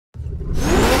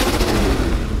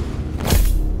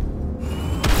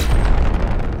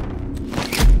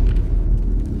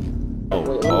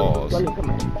Let me put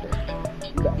my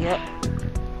Yep.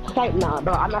 Like, nah,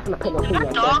 bro, I'm not gonna put no Did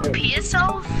that dog pee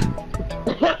itself?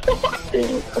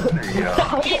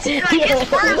 His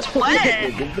fur is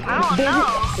wet. I don't know.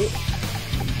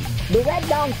 Did that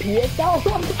dog pee itself?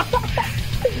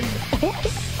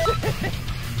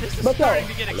 This is starting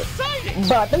to get exciting.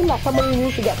 But I think that somebody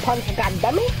needs to get punished. God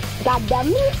damn it,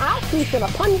 I actually should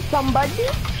have punished somebody.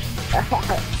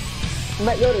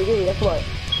 But yo, that's what.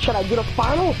 Should I do the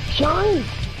final shine?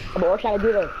 Or should I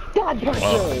do the God damn it?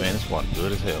 Oh man, this one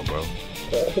good as hell, bro.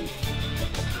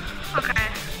 Okay,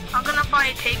 I'm gonna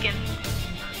fight Taken.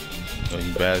 Oh,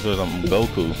 you bad because I'm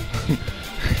Goku.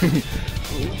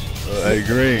 Hey,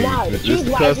 Green, Nah, this is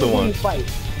the custom one.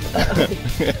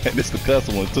 This is the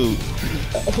custom one too.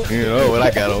 You know what I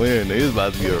got on here? This is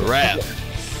about to be a rap.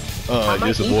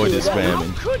 Just avoid this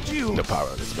spamming. How could you? The power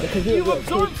of the spam. You have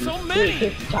done so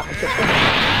many.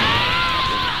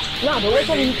 No, but which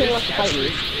one do you think wants to fight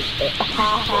me?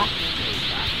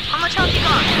 How much health you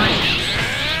got?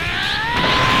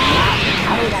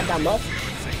 I don't got that much.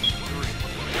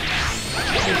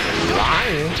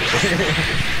 Lying.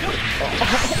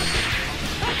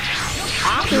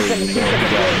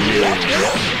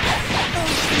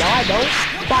 No, I don't.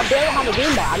 Stop there have a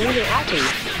game ball. I'm using Ashley.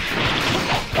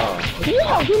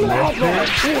 Yeah, give me the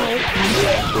Ashley.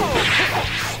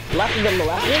 Less than the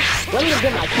left. Let me just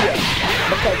get my key up.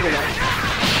 Because, you know.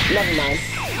 Never mind.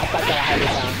 I thought that I had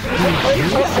it down.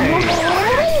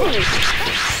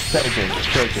 Taken.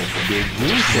 Did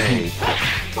you say?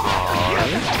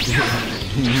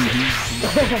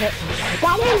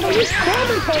 That is, but you still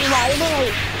be saying right. You're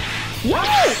like, yo!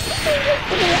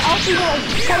 LC like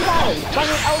 10 times.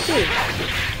 Fucking LC.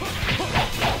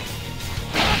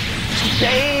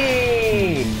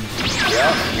 Dang!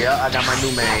 Yep, I got my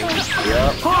new main.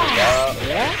 Yep.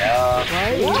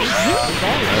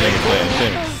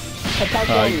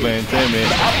 How you playing 10, man?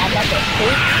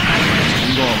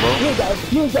 You going, bro?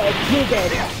 You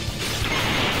dead.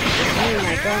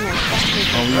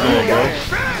 Oh, you doing, bro?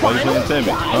 Why you playing 10,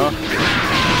 man? Huh?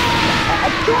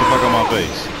 Get the fuck on my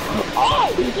face.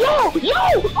 Yo!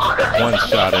 One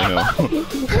shot at him.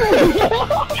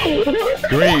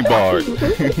 Green bar.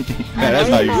 Man, that's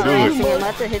how you do it. I'm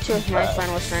about to hit you with my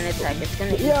final shine attack. It's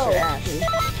gonna eat your ass.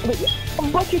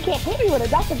 But you can't hit me with it.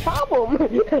 That's the problem. Yo,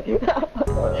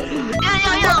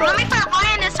 let me fight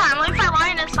Lion this time.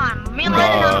 Me and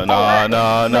Lion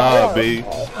Nah, B.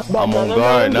 I'm on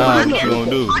guard now. What you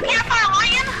gonna do? I can't fight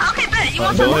Lion? Okay, bet. You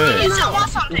want something? You still want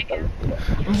something?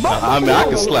 I mean, I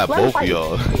can slap both of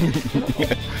y'all.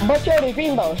 But you're the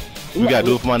green though. We gotta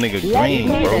do it for my nigga Green,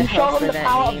 bro. Show him the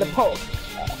power of the poke.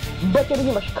 But you're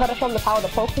gonna cut us from the power of the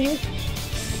poke for you?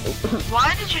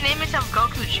 Why did you name yourself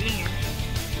Goku Jr.?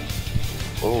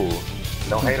 Oh,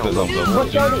 don't hate on Because I'm me. Goku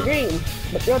But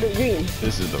you're the Jr. green.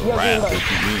 This is the rap. What you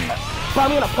mean? So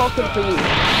I'm gonna poke him for you.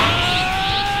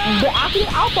 But actually,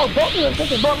 I'll poke both of them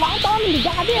sisters. But why don't you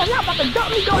goddamn not about to dump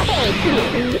me? Go ahead.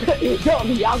 Dump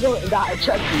me. I'll go and die.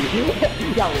 Trust me.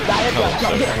 Yo, die.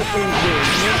 Nigga,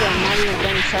 I'm not even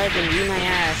done charging. You my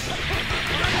ass.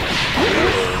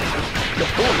 The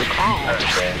fool is hard.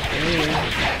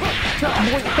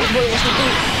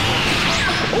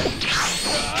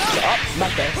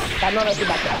 Back there. I know that you're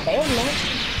about to fail, man.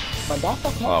 But that's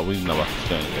okay. Oh, we know about to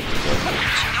stand it.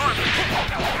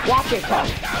 Watch your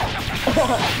tongue.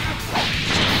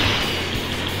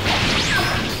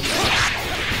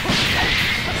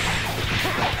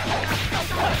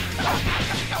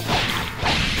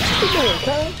 What you doing,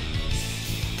 cuz?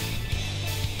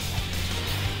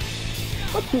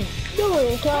 What you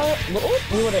doing, cuz?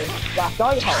 You would've lost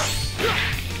all your power.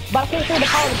 But I can't say the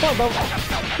power of the power, bro.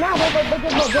 Nah, but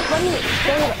just let me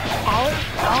say the power.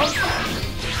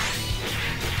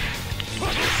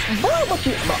 Boy, but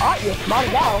you're smart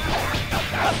now.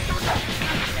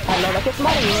 I know that you're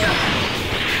smart now.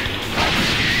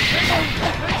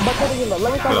 But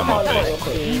let me tell you how it real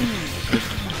quick.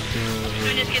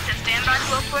 You just get to stand back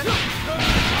real quick?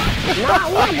 Nah,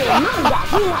 we're not doing none of that.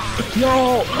 Yo,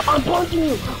 I'm punching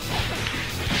you.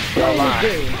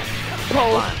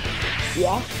 Pose.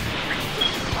 Yeah?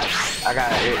 I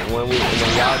got it. When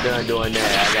y'all done doing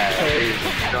that, I got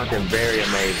something very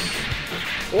amazing.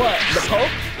 What? The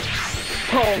poke?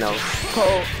 Poke. No.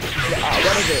 Poke.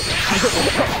 What is it?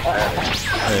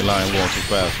 Hey, Lion, going too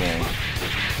fast for him.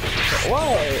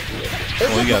 What?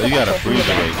 Oh, you got a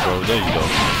freezer race, bro. There you go.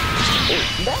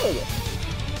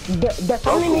 The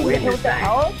only me to hit the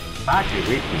power? I'll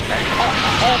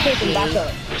take him back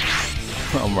up.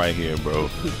 I'm right here, bro.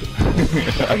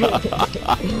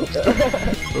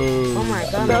 Oh my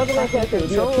god, I'm fucking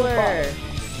controller.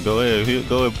 Go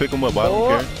ahead, pick him up. I don't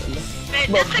care. Man,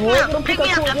 Okay, But just pick me we're up. gonna Pick pick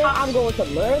me up up, again. Deathbox. I'm going to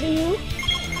murder you.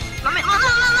 No, Lion,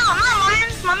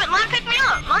 pick me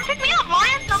up. Lion, pick me up,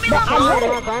 Lion. Don't be But like, I I'm know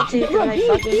not going to because I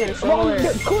fucking controller.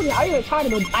 Cool, I ain't trying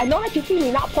to. I know that you see me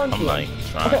not punching I'm like him.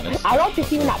 trying this. I know that you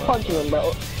see me not punching him,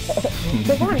 bro.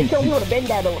 They're trying to kill me with a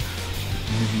vendetta.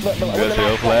 But You got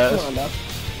your flash?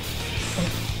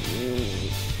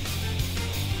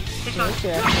 He's going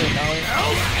Shit, I can't know.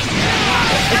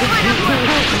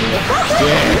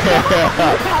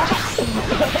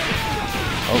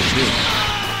 Oh shit.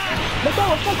 But yo,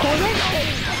 what's up, cool?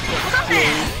 What's up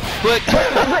then? But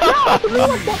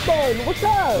What's up, then? What's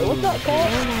up? What's up, Cole?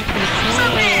 What's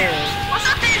up then? What's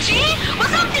up then, G?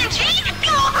 What's up then, G?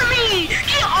 Get off of me!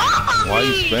 Get off of me! why are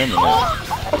you spamming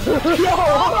that? Yo,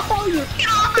 how are you? Get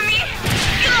off of me!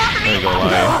 Get off of There me! you go,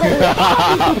 Lion.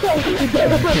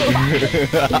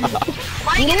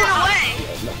 Why you getting away?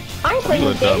 I ain't playing You a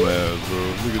with David. dumbass, bro.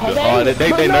 Look at that. Oh, they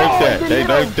nerfed that. They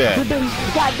nerfed that.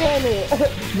 God damn it.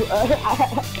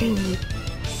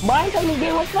 Mine told me,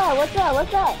 dude, what's up? What's up?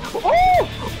 What's up? Oh!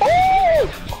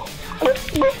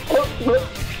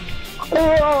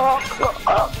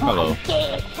 Hello. I'm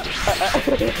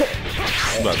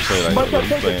about to say like But that. You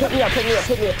pick me playing? up, pick me up,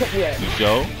 pick me up, pick me up. You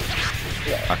sure?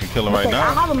 I can kill him right I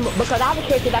now. have him because I have a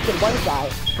character that can one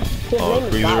side. His Oh, name is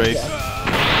freezer race.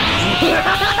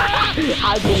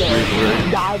 I do know.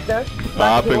 Geyser.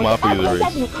 I'll pick my freezer race.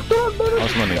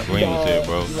 What's my name? Green was here,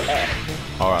 bro.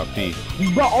 R.I.P.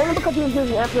 But only because he was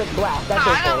using Emperor's Glass. No, That's I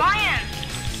it. got Lion.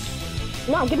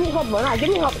 No, give me help, man. No, give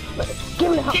me help. Give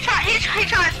me help. He tried to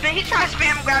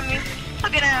spam grab me.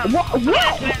 Look at him. What?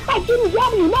 I didn't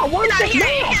grab you, not one He's not just here.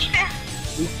 He smash. can't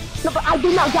spam. No, but I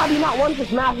did not grab you, not one just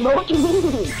smash, bro. What you mean?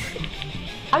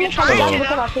 I'm just trying to grab you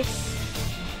because I think.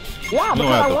 Yeah, You don't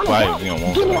because I have to want fight to if you don't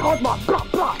want give me to. a hard ball. Blah,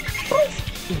 blah.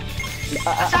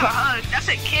 That's not a hug. That's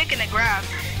a kick and a grab.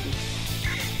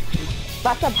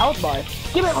 That's a health bar.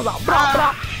 Give me a hard ball. Blah,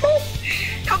 blah. Boop.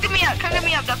 Come get me up,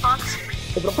 Deathbox.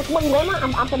 If the first one going on,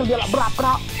 I'm gonna be like, blah,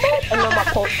 blah. Boop. And then I'm like,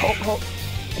 hold.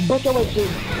 But your way, dude.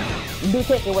 Do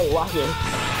take it away, watch it.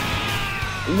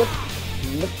 Look.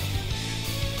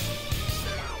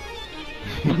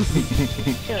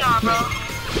 Nah, bro.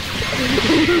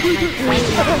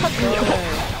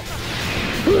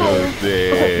 Oh,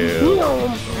 damn. No.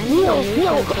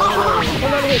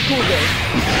 And then hit Tuesday.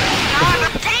 Nah, bro.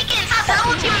 Take it. Stop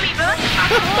double teaming me, bro.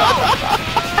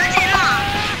 Touch it off.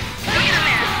 Let me get a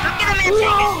man.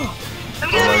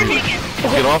 Take it.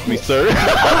 Get off me, sir.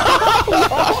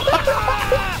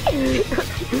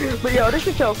 But yo, this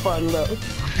is so fun, though.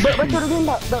 But you're doing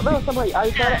that somebody, are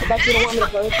you sure that you don't want me to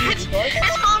play with you? It's fun.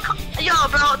 Yo,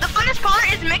 bro, the funnest part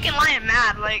is making Lion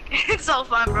mad. Like, it's so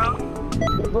fun, bro.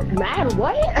 Mad,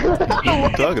 what? What are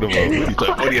you talking about?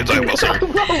 What are you talking about, sir?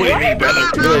 What do you mean, brother?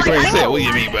 Bro, What do you say? What do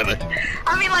you mean, brother?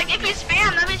 I mean, like, if you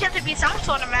spam, that means you have to be some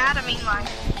sort of mad. I mean, like,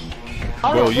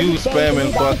 Bro, you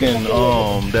spamming fucking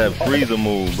that freezer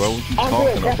move, bro. What you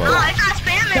talking no, about? it's not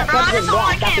spamming, bro. I just don't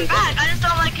like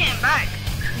hitting back.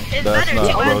 It's That's better not,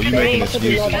 to bro. You making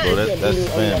excuses, bro. That's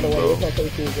spam, bro.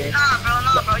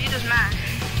 Nah, bro, you just mad.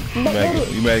 You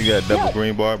mad you got double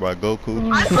green bar by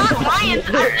Goku? I fuck Lions,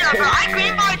 bro. I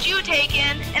green barred you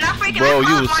taken, and I freaking Bro, I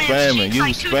you was fucked Lions spamming. cheeks You like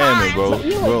was 2 spamming, times. bro.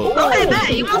 Okay, bet.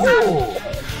 You want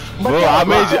some? Bro, I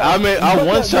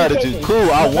one-shotted you. Cool,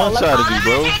 I one-shotted you,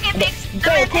 bro.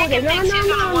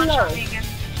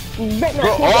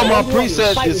 Bro, all my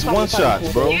presets is one-shots,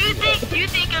 bro. You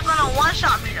think you're gonna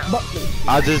one-shot me, though?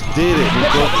 I just did it with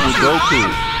Goku.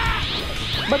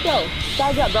 But yo,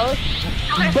 size up, bro.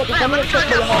 Okay, But let I'm me gonna try check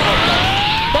for your to whole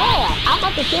Dad, I'm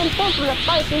about to send folks from the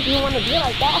fight if you want to be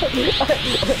like that.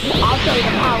 I'll show you the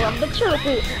power of the truth.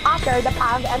 I'll show you the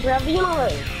power of the Emperor of the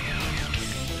Universe.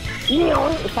 You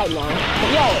know, it's like now.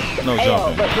 But yo, No hey,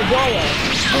 jumping. but the boy,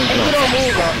 if you don't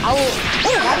move, though, I will.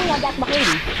 Oh, I didn't have that behind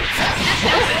you.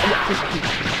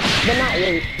 But not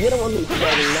really. You're the one who's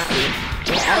spreading, not me.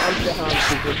 I don't understand how I'm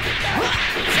stupid.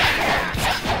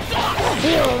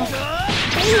 You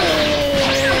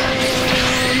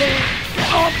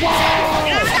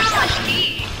don't have much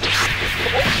speed.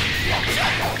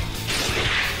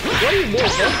 What are you doing,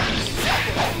 bro?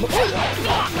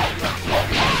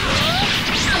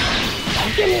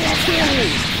 Give me that candy!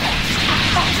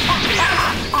 I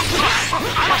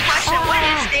have a question. What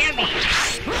is Stammy?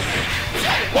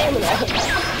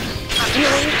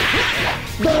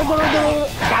 Stamina.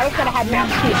 That was gonna have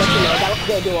max speed, but you know, that was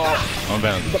gonna do all. I'm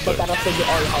bound to But that was gonna do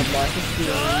all your hard bar.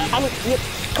 I mean,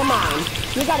 come on.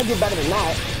 You gotta do better than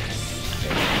that.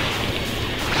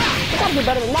 You gotta do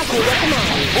better than that, Cougar. Come on.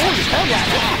 Oh, you turbo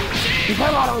out. You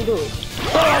turbo out don't do it.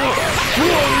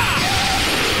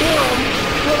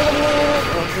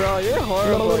 Bro, you're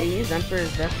horrible. You use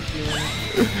Emperor's Death Demon.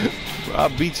 I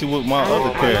beat you with my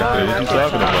other character. What you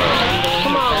talking about?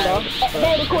 Come on, though.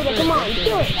 Baby Cougar, come on.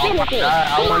 Do it. Finish it. I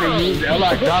want to use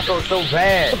LR Jocko so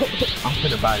bad. I'm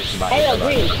finna buy this somebody. Hey,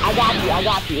 agree. I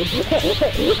got you.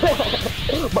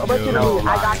 but you know,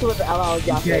 I got you with the LR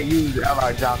Jocko. You can't use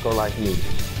LR Jocko like me.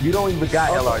 You don't even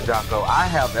got LR Jocko. I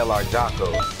have LR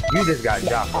Jocko. You just got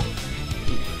Jocko.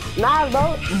 Nah,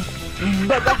 bro.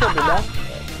 But that's what it does.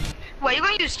 What, you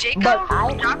gonna use Jacob?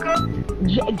 But Jocko?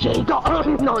 Jacob.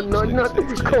 No.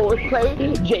 Coldplay.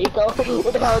 Jacob.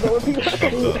 What the hell are those?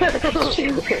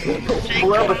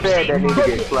 Whoever said that need to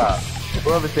get clout.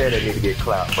 Whoever said that need to get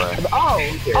clout, bro. Oh.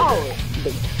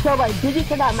 So like, did you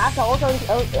say that master also,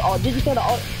 or did you say the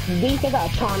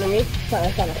autonomous? Sorry,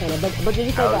 that's kind of funny. But did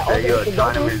you say that also the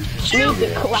autonomous? Need the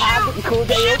collab Cool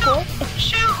J for?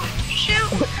 Shoot.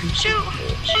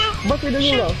 What do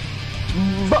you know?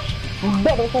 But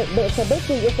so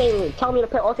basically you're saying tell me to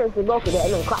put alternative Goku there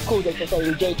and then clap Cool J for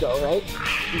saying Jaco, right?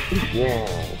 Yeah.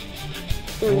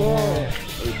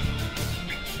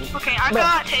 Okay, I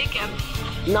gotta take him.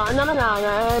 No.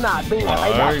 Bring that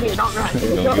right back here. Don't run.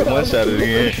 You're gonna get one shot at the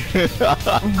end.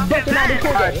 But you're not the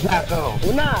Cool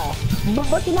J. Nah.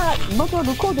 But you're not. But you're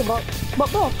the Cool J. But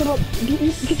bro, so you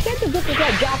can't just look at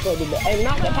Jaco and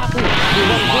not get past me.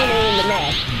 You're in the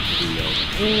match.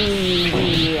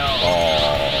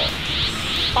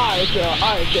 Alright, chill.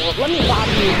 Let me stop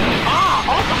you.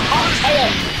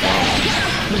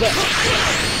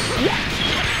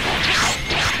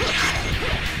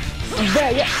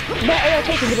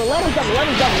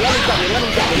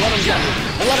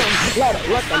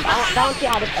 Let them. I don't see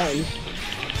how this ends.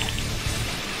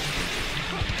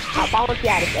 I don't see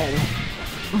how this ends.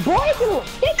 Boy, you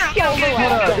fix your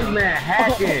little This man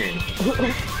hacking.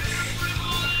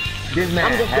 This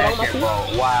man hacking, bro.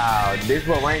 Wow. This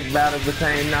what ranked battles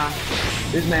became now?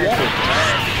 This man is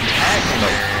hacking,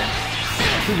 man.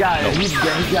 He got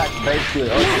basically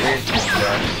ultra instinct,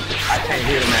 bro. I can't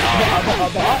hear him at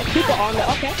all. Keep it on there,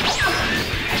 okay.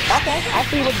 I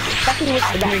see what's I can't hear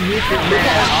this man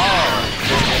at all.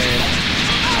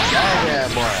 Yeah,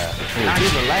 boy. Not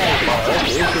even last, boy.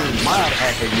 It's mild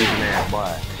hacking this man,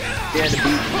 boy. Scared to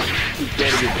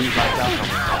get beat by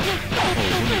something.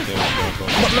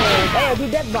 But man, hey, do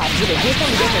that box. Do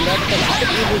something different, though, because I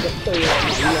think you do the story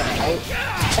right?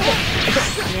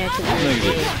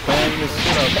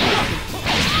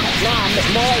 Nah, but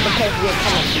more because we're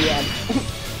kind of weird.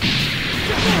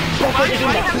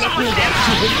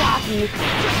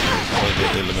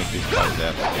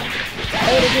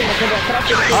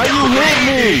 How you hit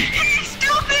me?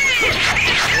 Stupid!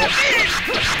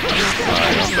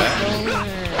 Alright, I'm back.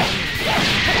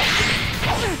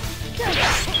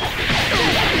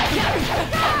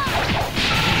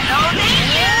 No, thank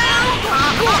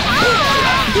you!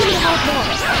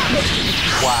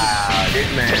 Wow, this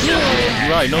man. You're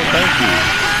right, no thank you.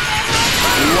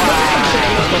 Wow.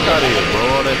 Fuck out of here, bro.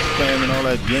 All that spam and all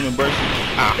that German burst.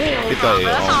 Get out of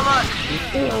here.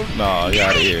 Nah, you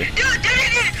out of here.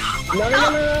 No.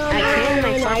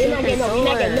 You're not getting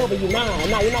nobody. Nah,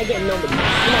 you're not getting nobody.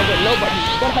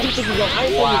 What do you think you're going?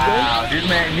 I ain't wow, this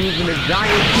man using the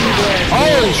giant keyboard.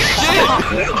 Oh shit!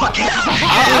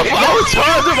 I was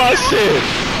charging my shit.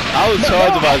 I was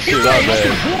charging my shit, my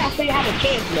bad. I still have a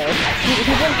chance, man. He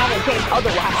didn't have a chance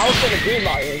otherwise. I was gonna green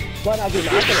bar him. What I do,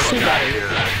 I was gonna two bar him.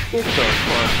 It's so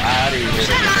fun. I didn't even.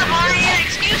 Shut up, Mario.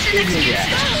 Excuses.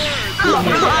 No,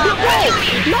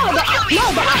 but I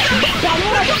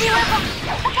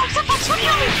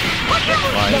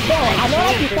know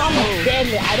that you saw me stand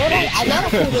there. I know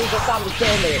that you just saw me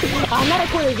stand there. I'm not a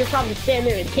queen just saw me stand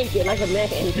there and take it like a man.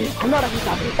 I know that you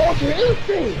saw me. Oh, you're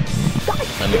insane. God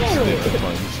damn it.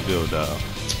 You still down.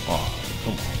 Oh,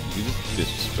 come on. You just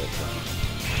disrespect her.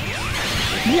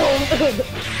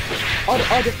 All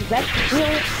disrespect.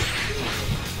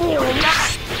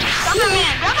 Rubber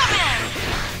man.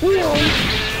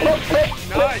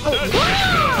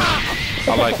 I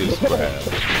like this crab.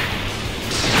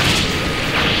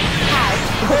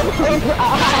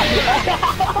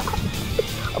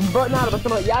 But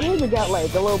y'all need to get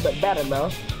like a little bit better, bro.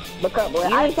 Because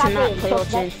I cannot play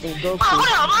Ultimate Goku. Hold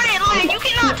on, you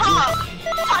cannot talk.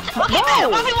 Okay, man,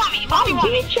 Bobby want me.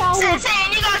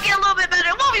 Saying you gotta get a little bit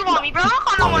better. Bobby want me, bro. Don't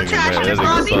call no one trash on this,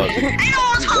 Bobby. Ain't no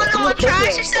one's calling no one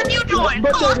trash except you doing.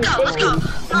 Come on, let's go.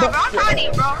 No, bro, I'm proud of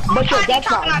you, bro. I'm proud of you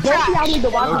talking about trash. Both of y'all need to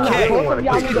watch this now. Both of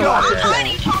y'all need to watch this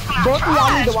now. Both of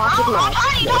y'all need to watch this now.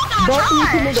 Both of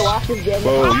you need to watch this game.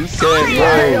 Bro, you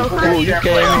can't, bro. You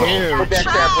can't hear. Put that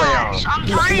share play on.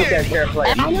 Put that share play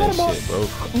on. I know about,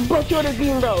 but you're the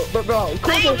team, bro. But bro,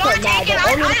 Cool J said nah,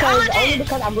 but only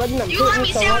because I'm letting them do it. let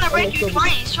me say I'm gonna break you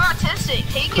twice. You're autistic,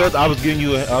 Taken. Cause I was giving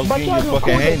you a fucking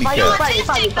handicap. You're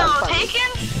autistic though, Taken.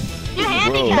 You're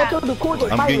handicapped.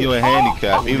 I'm giving you a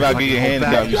handicap. Even if I give you a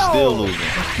handicap, you're still losing. I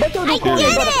get it. I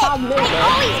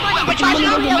always want to charge it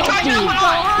up.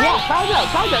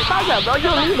 Yeah, charge up, bro. You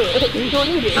don't need it. You don't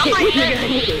need it.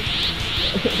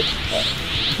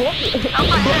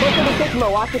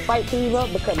 Watch the fight team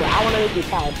up because I want to make you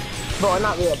tired. Bro,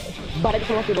 not real. But I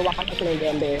just want you to watch the thing and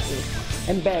get embarrassing.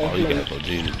 Oh, you gotta go,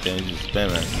 Jesus. Can't just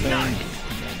spam it.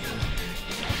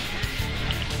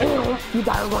 You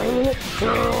got to rain in it.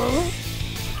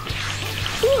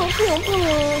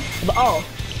 But oh,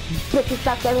 if you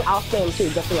stop saying, I'll spam too,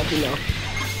 just to let you know.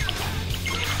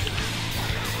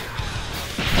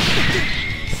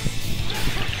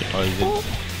 Oh,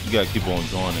 you gotta keep on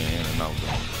joining in and out.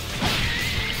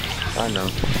 I know.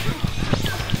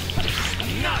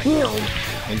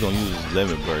 He's gonna use his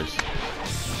limit burst.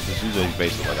 Just use his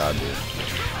basic like I did.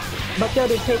 But you're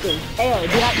just taking. Hey,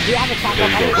 do you have a top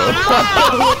There you go, bro.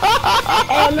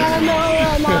 Hey,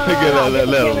 no.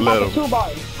 Let him. 2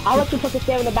 bars. I'll let you put the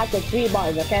stamina back to 3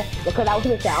 bars, okay? Because I was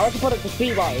gonna say, I'll let you put it to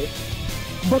 3 bars.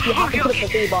 But you have to put it to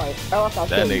 3 bars. Or else I'll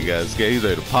that nigga got scared. He's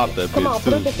ready to pop that bitch. Come on,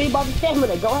 put it to 3 bars of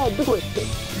stamina. Go ahead, do it.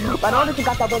 But I know that you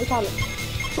got that brother time.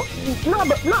 But you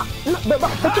stamina 3 bars.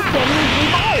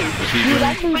 You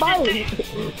got 3 bars.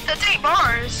 The 3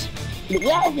 bars.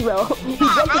 Yes, bro. You Bro,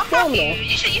 got the fuck stamina. you.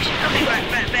 You should okay,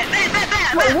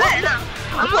 bet. No.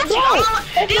 Do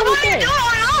you want me to do it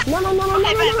or not? No, don't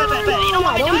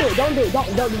do it.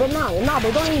 Don't,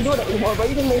 but don't even do it anymore, bro.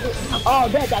 You can make it. Oh,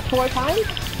 that's 4 times?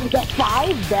 That's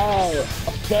 5? Bad.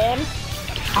 Damn.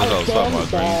 I was talking about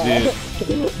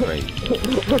great.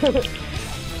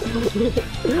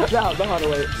 No, hold on,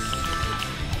 wait.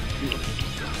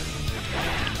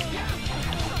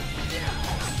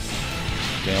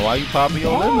 Man, why you popping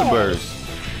your limit burst?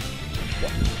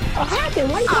 What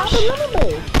happened? Why you popping limit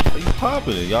burst? Why you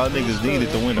popping it? Y'all niggas need it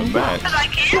to win a match. Cause I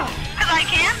can.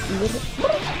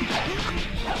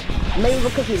 Maybe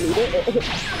because you need it.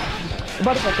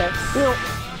 But it's okay.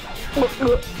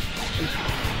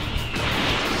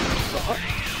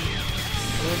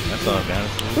 That's all, guys.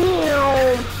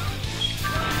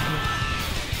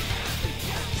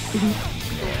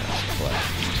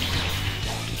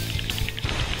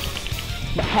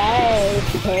 Hey,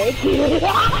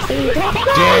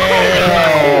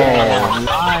 Damn!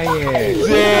 Lying!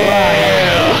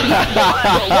 Damn! I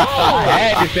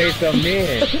had to say something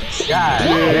in. God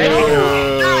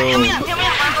Hear me up.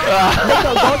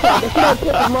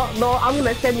 No, I'm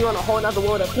gonna send you on a whole other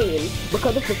world of pain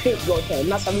because it's the fake Goten,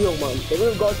 not the real one. The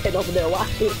real Goten over there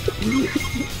watching.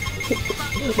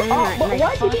 But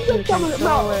why did you just tell me?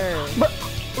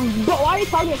 But why are you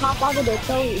talking hop out of the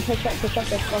phone to shut the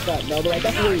fuck up, bro? Like,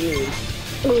 that's really weird.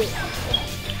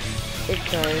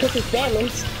 This is family.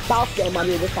 South game on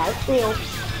the other side. You're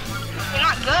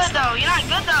not good though.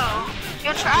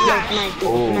 You're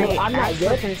trash. I'm not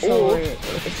good.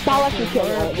 Stop letting me kill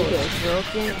you.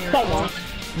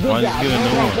 Why you get a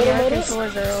new one?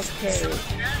 Controllers are okay.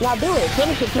 Now do it.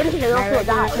 Finish it. Or else you'll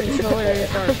die.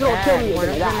 Controllers are bad. One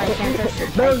of them I can't touch the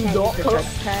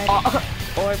touchpad.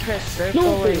 Or press circle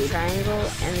or triangle,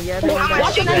 and the other one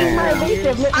Why should I use my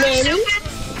evasive,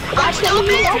 I'm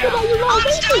stupid. I'm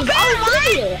stupid.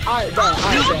 Alright,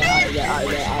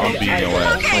 I'm beating your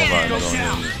ass.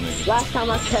 last time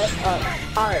I checked,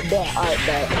 alright, bet.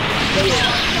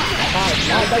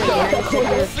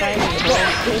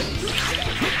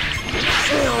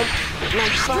 My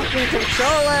fucking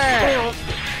controller!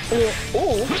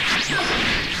 Ooh.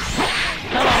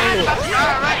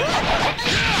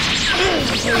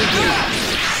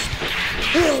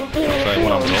 It's like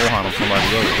when I'm Rohan on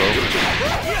somebody else, bro.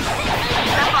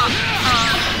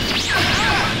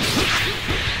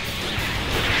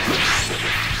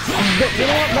 You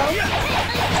know what, bro?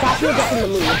 Stop your getting the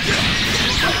move.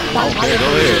 Okay, go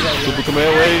ahead. Super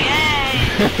Command Wave.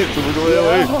 Super Command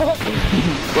Wave.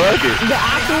 Fuck it.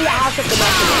 Actually, I'll take the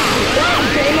back of it. God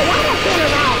damn it, why am I spinning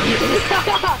around?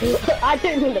 I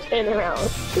didn't mean to spin around.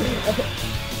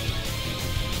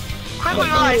 Quickly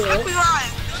rise.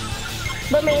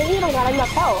 But man, you don't got enough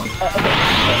health.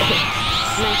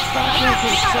 My fucking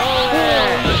controller!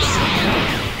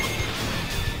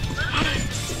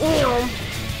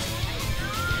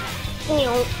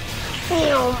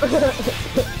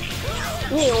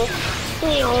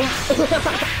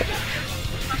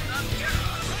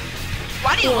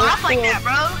 Why do you laugh like that,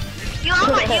 bro? You laugh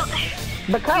like you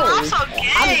laugh so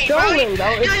gay, bro.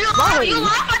 You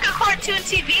laugh like a cartoon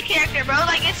TV character, bro.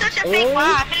 Like it's such a fake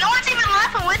laugh, and no one's even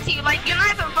laughing with you. Like you're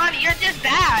not even funny. You're just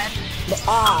bad.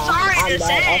 I'm sorry to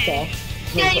say. Okay.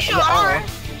 Yeah, you sure are.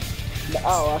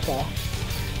 Oh, okay.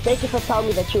 Thank you for telling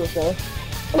me the truth, sir.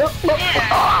 Yeah.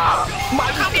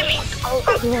 Come get me.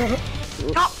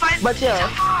 Don't fight. But yeah.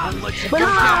 But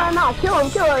nah, kill him,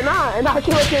 nah,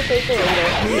 kill him.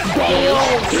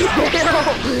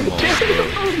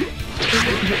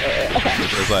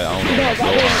 It's like, I don't know.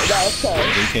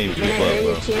 You can't even keep up,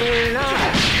 bro.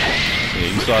 Yeah,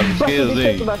 you saw the skills,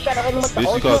 didn't you? This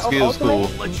you call skills school.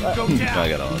 I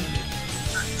got on.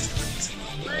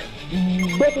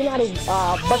 But you're not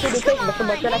but you didn't take but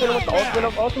should I hit him with the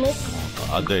ultimate?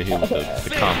 I dare hit with the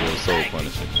combo of Soul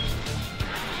Punisher.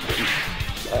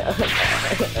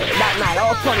 That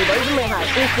was funny, but even man had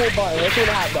 3 full bars,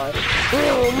 2.5 bars.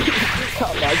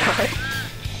 Oh my god.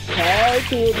 Hey,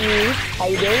 cutie. How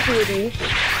you doing, cutie?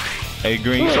 Hey,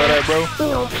 Green, you saw that, bro?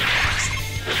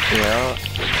 Yeah.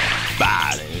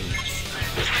 Body.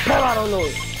 Bro, I don't know.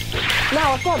 No,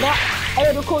 what's up, bro?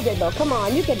 Hey, do cool, though. Come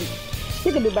on, you can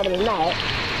do better than that.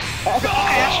 Okay,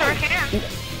 I sure can.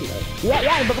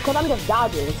 Yeah, but because I'm just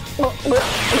dodging.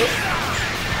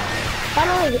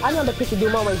 I know the pitch you do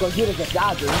more when you go, you're just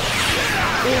dodging. You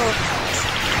know.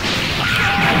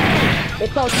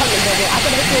 It's so tempting, baby. I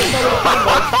can hit you with so many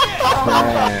combos.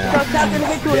 It's so tempting to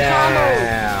hit you with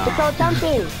combos. It's so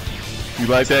tempting. You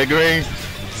like that, Green?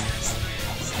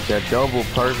 The double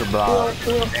person block.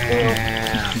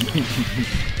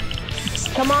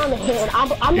 Come on, man.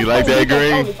 I'm you like that,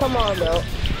 Green? Come on, bro.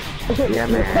 Yeah,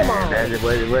 man. Come on.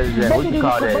 What is that? What you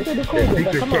call that? The secret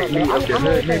technique of the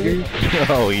hood, nigga.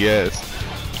 Oh, yes.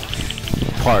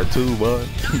 Part 2, bud.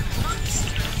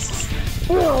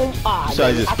 Should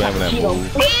I just spamming that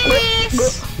move?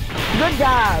 Good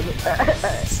job.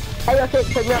 Hey, yo,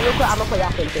 take me out real quick. I'm gonna play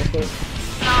offense.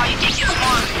 No, you think you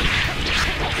won.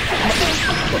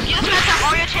 You just messed up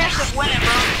all your chances of winning,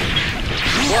 bro.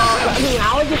 Well, I mean,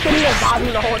 I was just sitting there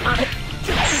dodging the whole time.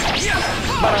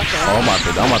 But oh, I'm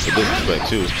about to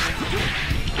disrespect you.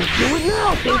 Do it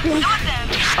now, Jason.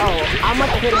 Oh, I'm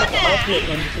about to hit him with the ultimate.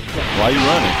 Why are you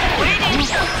running? Waiting.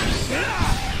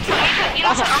 You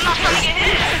know, I'm not trying to get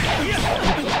hit.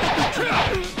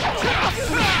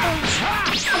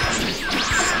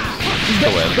 Go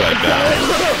ahead, back down.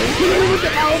 With the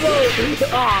elbow.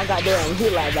 Oh, goddamn. He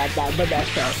like that, but that's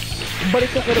tough. But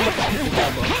it's just with him with the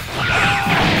elbow.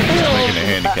 Making a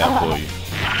handicap for you.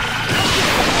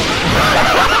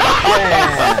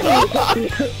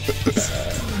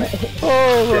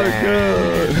 Oh my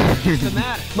god.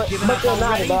 But you're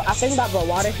not, bro. I think that the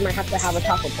Waters might have to have a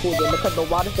type of cool game because the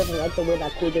Waters doesn't like the way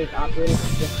that cool games operate in the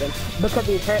system. Because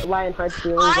he's hurt Lion Heart's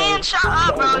feelings. Lion, shut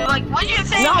up, bro. Like, what you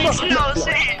say makes no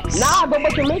sense. Nah, but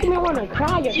you're making me want to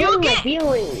cry. You're hurting my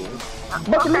feelings.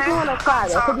 But you make me want to cry.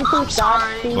 Could you please stop?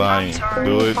 Lion,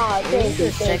 do it.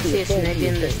 Sexiest nigga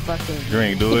in this fucking...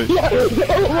 Green, do it.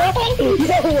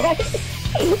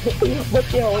 But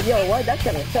yo, what? That's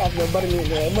kind of tough, yo, but I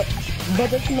mean,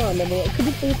 but come on, man. Could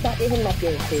you please stop hitting my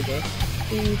feelings, please?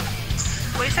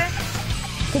 What you say?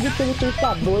 Could you please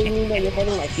stop bullying me that you're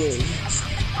hurting my feelings?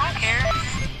 I don't care.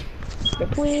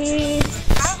 Please.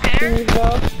 I don't care. Please, bro.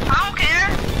 I don't care.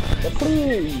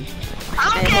 Please. I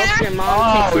don't care. Your mom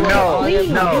takes no,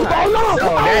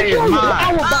 that is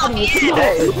mine. That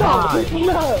is mine.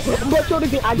 No, but so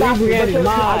I got you.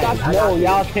 No,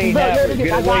 y'all can't have it.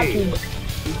 Get away.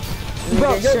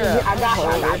 Bro, I got you.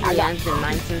 Don't touch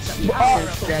my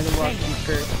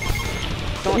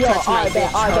bitch.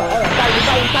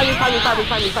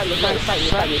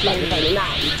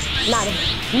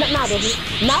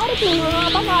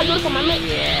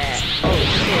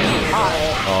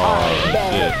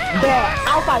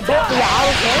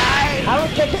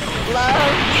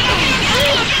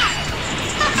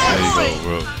 There you go,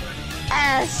 bro.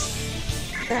 Ass.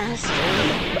 God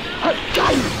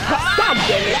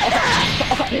damn it.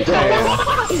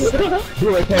 You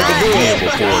were taking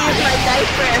my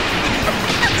diaper.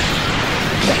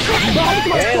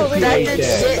 That did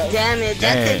shit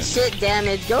damage. Shit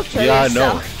damage. Go kill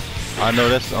yourself. I know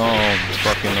that's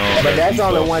fucking But that's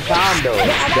only one time though.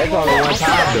 That's only one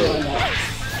time though.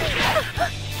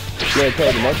 Yeah,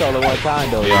 Tatum, that's only one time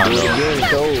though. Yeah, I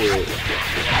know.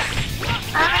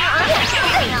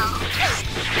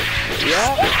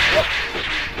 Yeah.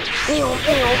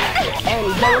 And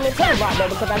blowing the tail right there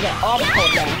because I got all the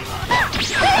code back.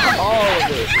 All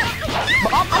of it.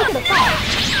 But I'm to the side.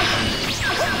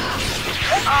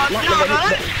 No, I'm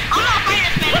not fighting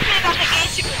this man. This man got the game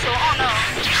super, so oh no.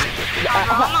 I'm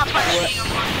not fighting you no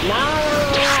more. No,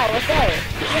 what's up?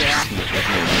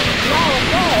 No,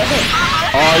 what's up?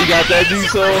 Oh, you got that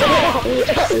G-So?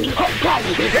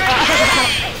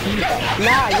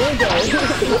 Nah, you're good.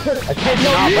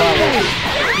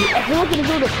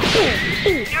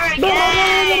 You're a gay.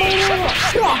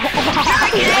 No,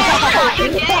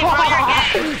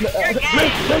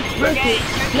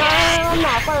 I'm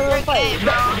not. Fight.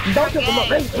 Don't pick him up.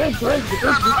 Pick me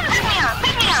up.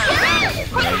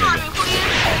 Put him on me, please.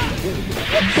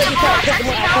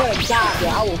 I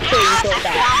will kill you so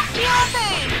fast.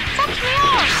 Touch me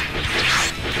up.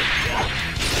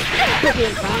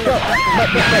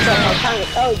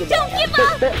 Don't give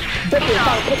up!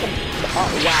 Oh,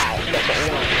 wow.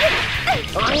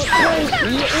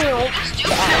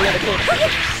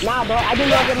 Nah, bro, I didn't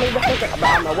know I could make the first one. I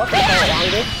don't know what the hell wrong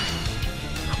with this.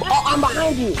 Oh, I'm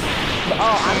behind you.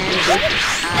 Oh,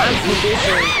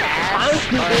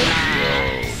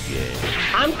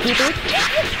 I'm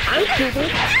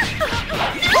stupid.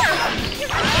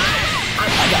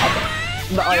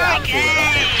 You're gay.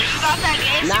 You got that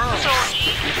gay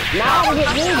Nah,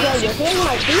 you're hitting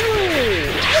my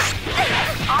feelings.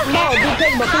 No,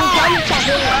 because before you tell me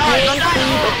something,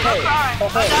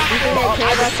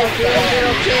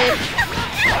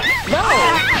 No,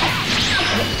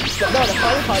 the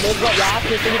funny part is what y'all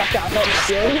actually think that y'all hurt my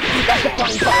feelings. That's the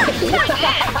funny part.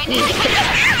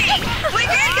 We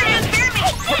did, because you scared me.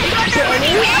 You got that funny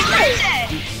gay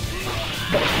person.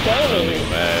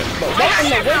 But what in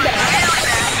the wind that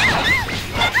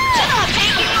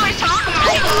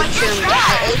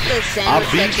I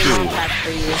beat you.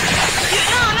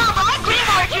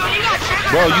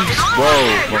 Bro,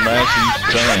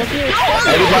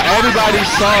 everybody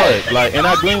saw it. Like, and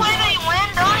I glimpsed.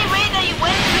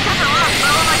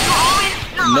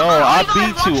 No, I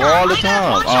beat you all the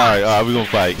time. Alright, we gonna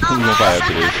fight. We gonna fight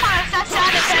after this.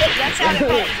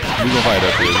 We gonna fight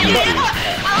after this.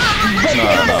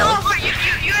 No.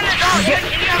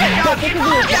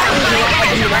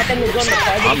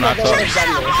 I'm not talking.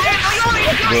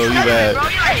 Bro, you bad.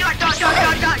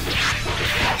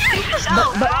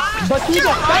 But you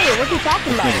just say it. What you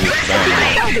talking about?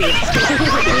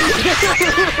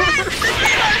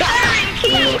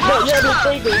 You're the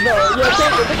thinker, bro. You're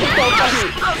thinking. This is so funny.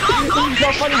 This is so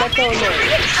funny, but so annoying.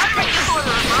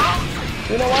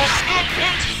 You know what?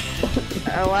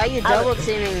 Why are you double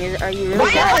teaming? Are you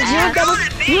really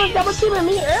You were double teaming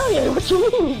me earlier. What you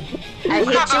mean? I hit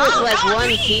you with like one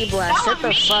key blast. Shut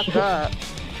the fuck up.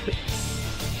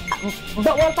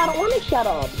 But what if I don't want to shut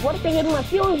up? What if they hit my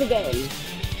feelings again?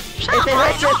 If it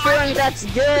hurts your feelings, that's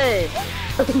good.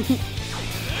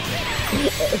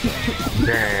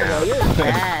 Damn. You're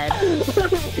bad. I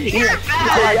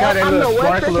like how that little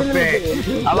sparkle effect.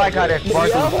 I like how that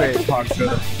sparkle effect pops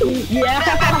up. Yeah.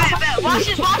 Watch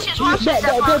this. Watch this. That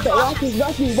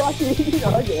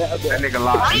nigga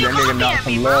knocked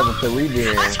some love until we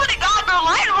did. I swear to God, bro,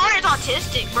 Lionheart is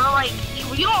autistic, bro. Like,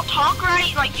 you don't talk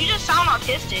right. Like, you just sound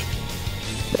autistic.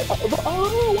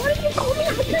 Oh, why did you call me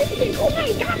autistic? Oh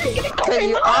my God, because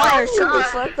you are. Shut the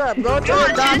fuck up. Go to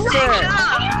the doctor.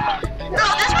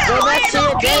 Go back to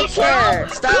your daycare.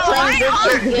 Stop playing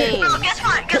video games. Bro, guess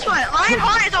what?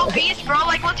 Lionheart is obese, bro.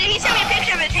 Like, well, he sent me a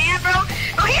picture of his hand, bro.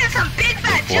 Bro, he has some big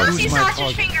fat juicy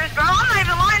sausage fingers, bro. I'm not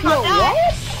even lying about that.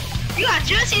 What? You got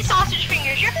juicy sausage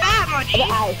fingers. You're fat, my G.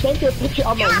 I sent you a picture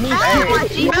of my knee. You're fat, my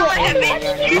G. Your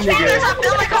fingers are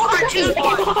built like a cartoon.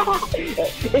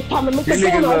 It's time to make the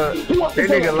that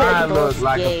nigga line looks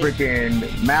like a freaking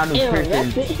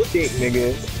malnutrition stick,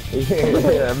 nigga.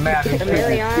 Malnutrition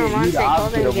stick. You the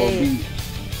opposite of obese.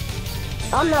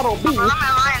 I'm not obese.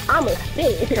 I'm a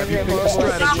stick.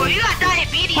 Nah, bro, you got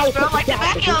diabetes, bro. Like the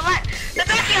back of your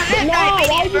neck,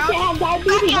 diabetes, bro.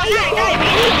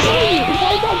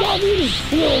 Diabetes.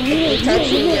 If you touch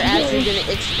me, your ass is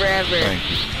gonna itch forever.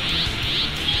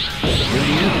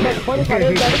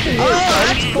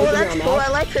 Oh, that's cool. I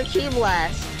like her key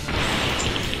blast.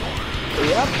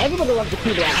 Yep, everybody loves the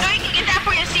key blast. You know you can get that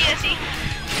for your CSE.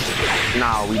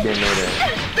 Nah, we didn't know that.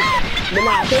 But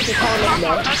nah, this is calling us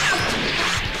now.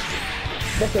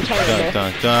 This is calling us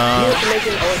now. You have to make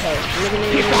it okay.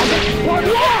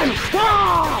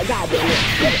 God damn it.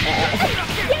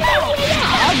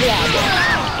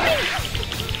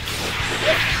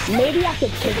 Maybe I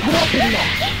could pick it up in that.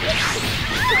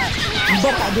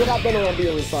 But I do that, then it won't be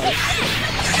really fun.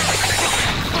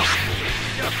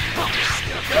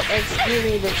 Excuse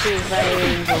me, but she's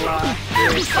violating the law.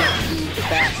 You're a sexy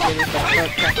bastard with a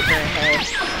foot cut to her head.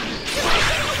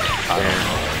 I don't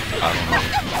know.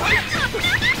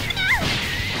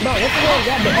 No, what's the wrong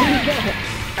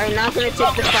guy? Are you not gonna take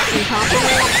the fucking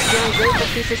compliment? You ungrateful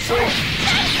piece of shit.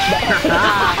 But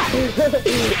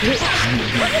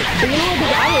you know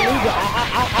what, I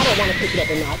don't want to pick it up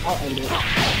and I'll end it.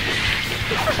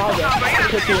 I'll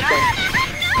pick it up.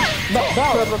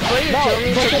 But before you tell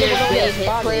me to be a gay hit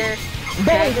player,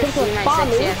 can I just see my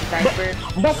sexy ass diaper?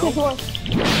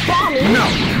 No.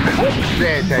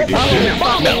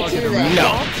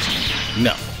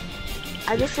 No.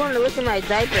 I just want to look at my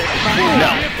diaper.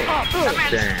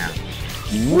 Damn.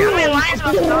 Let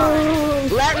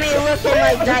me look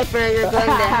at my diaper, you're going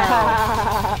to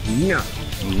hell. No.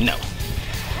 No.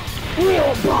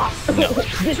 Real boss.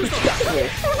 Disrespectful.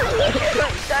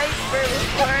 Diaper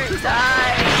before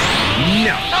die.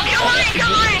 No. Oh, you're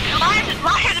lying.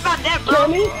 Lying about that, bro. Kill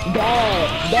me? Bad.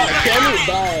 Kill me?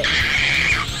 Bad.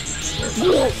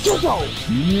 Chisel.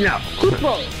 No.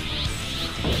 Cooper.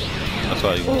 That's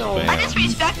all you want to I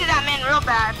disrespected that man real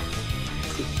bad.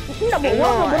 No,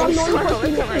 I just want to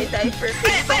look at my diaper.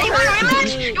 But you want a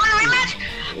rematch?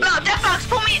 Bro, that fox,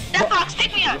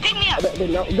 pick me up. Go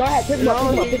ahead, pick me up.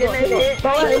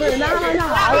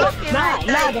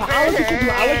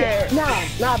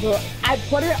 No, bro. I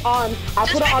put it on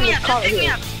the cart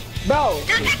here. Bro.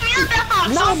 Just pick me up, that fox.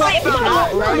 No,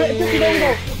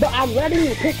 but I'm letting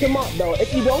you pick him up, though.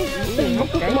 If you don't,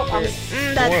 pick him up.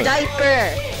 That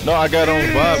diaper. No, I got on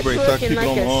vibrate, so I keep it on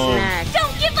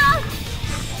Don't give up.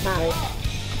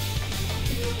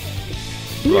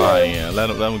 Lying. Let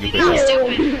him get You're not paid.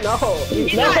 stupid. No.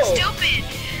 You're not stupid.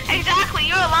 Exactly,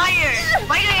 you're a liar.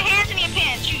 Why you got your hands in your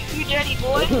pants, you dirty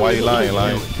boy? Why you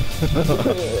lying?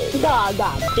 God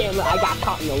damn it, I got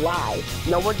caught in a lie.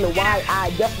 No wonder why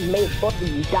I just made both of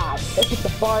you die. It's just the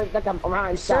far as I'm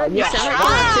around shot. You sound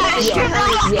autistic,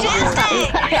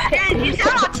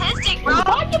 bro.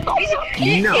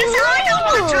 You sound like a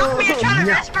little joke when you're trying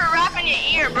to whisper rap in your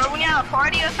ear, bro, when you're at a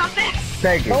party or something.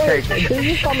 Take it. Did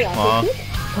you call me autistic?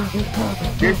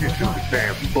 This is Super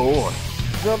Saiyan 4.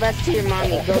 Go back to your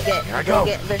mommy. Go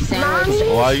get the sandwich.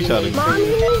 Why are you trying to? Mommy,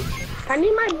 I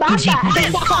need my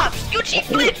backpack. You cheap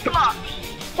flip-flops.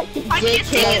 Take the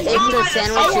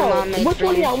sandwich your mom makes Which for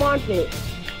one of you. y'all want it?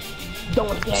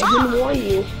 Don't say I didn't warn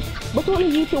you. Which one of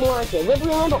you two want it?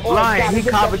 Riverland or Lion, he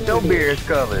covered your beard's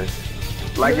colors.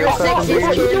 Like your Sexy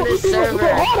beard. kid in this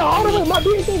server. Hold on, wait, my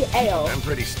beard is L. I'm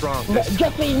pretty strong. But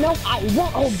just so you know, I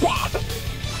won't hold back.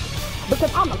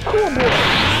 Because I'm a cool boy.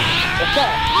 What's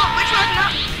up? Look, which one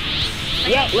not?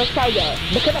 Yeah, let's try that.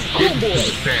 Because I'm a cool boy.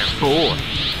 Saiyan 4.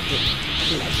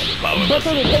 But so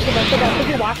they take it, but could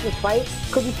you watch this fight?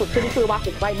 Could you watch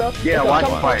this fight, bro? Yeah, watch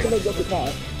the fight.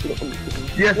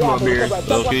 Yes, my beard.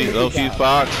 Low-key,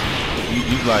 Fox,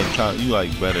 you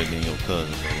like better than your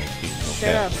cousin.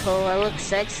 Shut up, ho. I look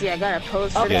sexy. I got to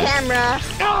pose for the camera.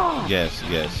 Yes.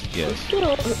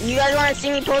 You guys want to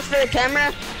see me pose for the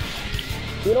camera?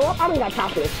 You know what? I don't got time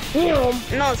for this.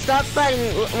 No, stop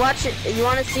fighting. Watch it. You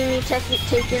want to see me taking...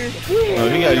 Oh,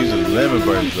 he gotta use his lemon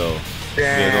burst though.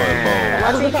 Yeah,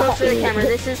 watch me pose for the camera.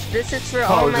 This is for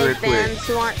all my fans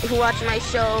who watch my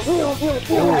show.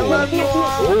 I love you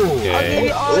all. Okay. I'll give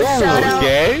you all a shout out.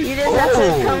 You just have to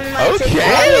come in my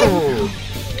TikTok.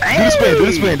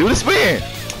 Do the spin.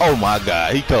 Oh my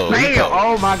God, he cold.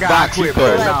 Oh my God, Fox, he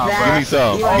cold. Give me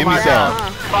some.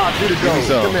 Fox, you the goat.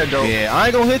 Come here, goat. Yeah, I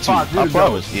ain't gonna hit you. Fox, I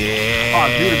promise. Fox,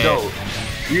 you the goat.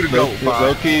 You the goat, Fox.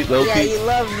 Low key. Yeah, you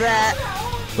love that.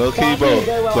 Low key, bro.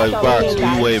 Like Fox,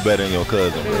 you way better than your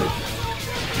cousin, bro.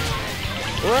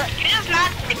 What? You're just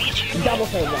not to beat you. Double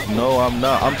favor. No, I'm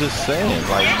not. I'm just saying,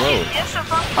 like, bro.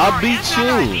 I beat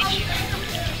you.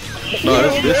 No,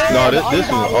 this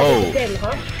is old.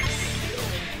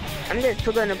 I'm just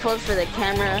gonna pose for the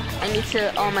camera. I need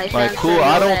to all my fans. Like, cool.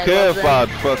 I don't care if I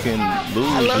fucking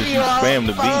lose. Just you spam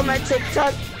the Follow my beat.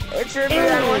 TikTok. It's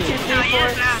Riverland 1, 2, 3,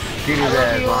 4. Get his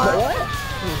ass, man.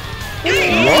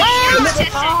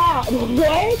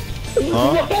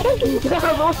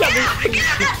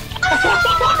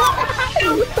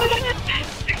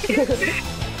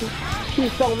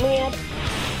 He's so mad.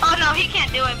 Oh no, he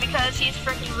can't do it because he's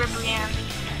freaking Riverland.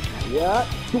 Yeah.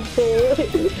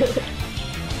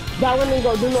 That one didn't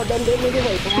go do no damn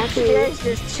anyway. Actually, guys,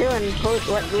 just chill and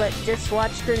just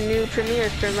watch the new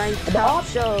premieres for my top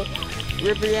show,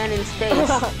 Riverland in Space.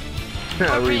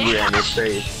 Riverland in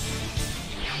Space.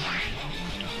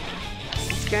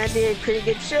 It's gonna be a pretty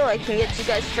good show. I can get you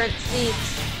guys front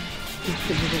seats.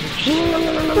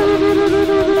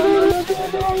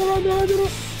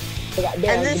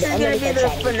 And this is gonna be the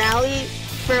finale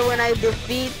for when I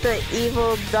defeat the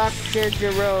evil Dr.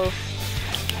 Zero.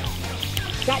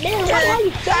 Goddamn,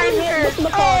 Time here is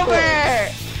over!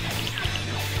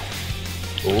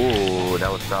 Oh,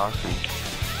 that was saucy.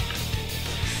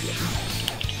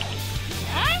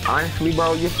 Honestly,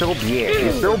 bro, you're so weird.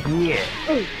 You're so weird.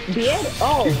 Beard?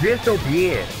 Oh. Is this so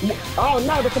weird? Oh,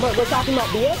 no, we're talking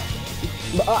about beard?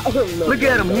 Look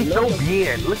at him, he's so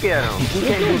weird. Look at him. He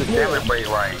can't do the celebrate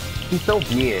right. He's so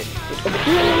weird. Damn.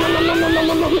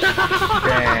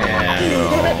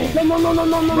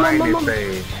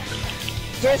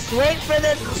 Just wait for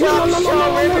the jump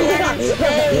show and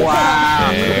stay.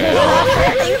 Wow.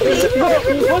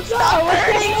 Stop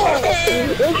hurting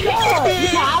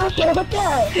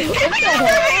Pick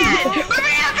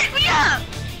me up.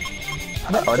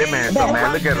 Oh, that man's so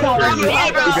mad. Look at him.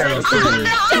 Look at him.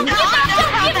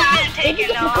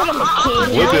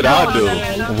 What did I do?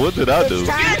 What did I do? You're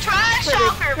a trash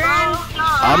talker, bro.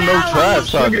 I'm no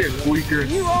trash talker. Look at squeaker.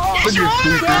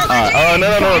 Alright,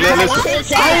 no,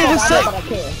 listen. I ain't even say.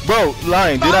 Bro,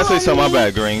 lying. Did I say something? My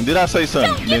bad, Green. Did I say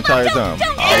something the entire time?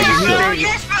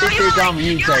 Yes, bro. You're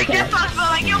like this, bro.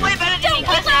 Like, you're way better than me.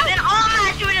 Cause then all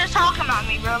that you were just talking about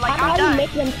me, bro. Like, I'm done.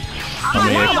 I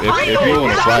mean, if you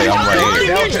want to fight, I'm right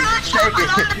here.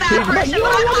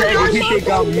 He think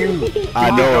I'm you.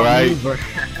 I know, right? He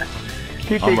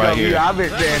think I'm you. I've been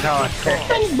saying hard.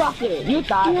 You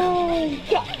thought.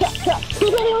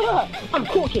 I'm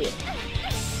cool kid.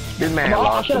 This man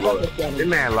lost the book. This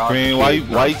man lost. Green,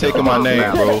 why you taking my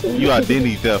name, bro? You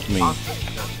identity theft me. I'm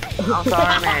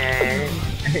sorry, man.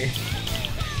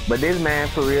 But this man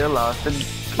for real lost the.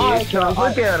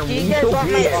 Look at him. You guys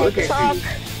want my TikTok?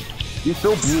 You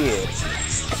so weird.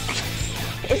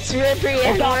 It's Ripley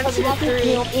and 1, 2, 3.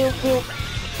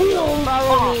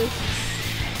 Follow me.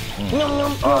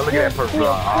 Oh, look at that person. Oh,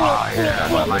 yeah, I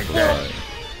like that.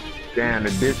 Damn,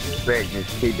 the disrespect just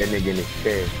kicked that nigga in his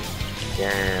chest.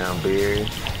 Damn, beard.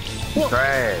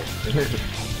 Trash.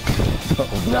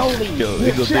 Yo, he gonna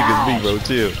think it's me, bro,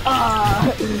 chill.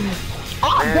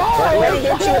 What's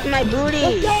up with my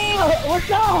booty?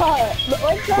 What's up?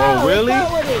 Whoa, really?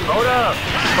 Hold up.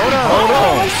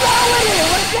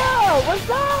 What's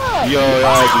up? Yo,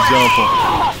 y'all had to jump him.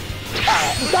 I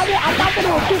thought that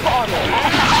was super armor.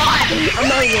 I'm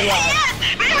not even lying.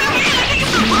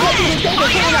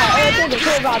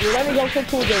 Let me go to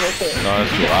cool game with it. No,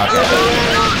 that's cool.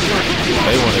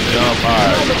 They want to jump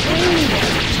hard.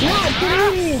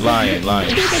 Lying. No,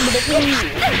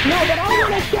 but I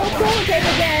want to kill cool game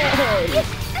again.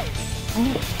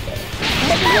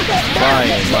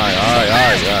 Lying.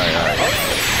 Alright.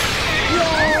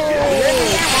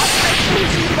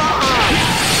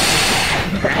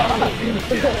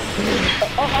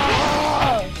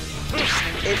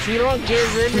 If you don't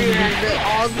give Ripley and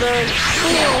all the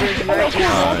What's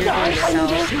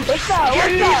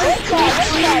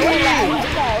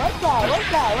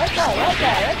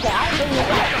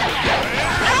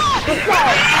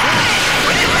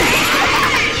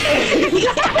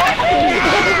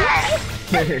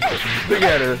Look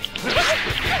at her.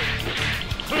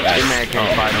 That man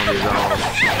can't fight on his own.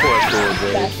 Poor Jay.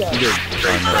 You're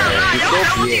so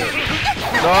weird.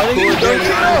 No, you're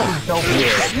so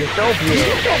weird. You're so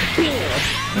weird.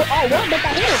 Oh, what? But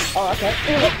I hit him. Oh, okay.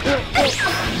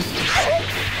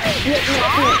 You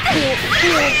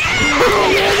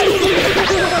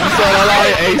saw that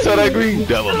light? Hey, you saw that green?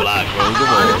 Double block, bro. Come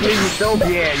on. You're so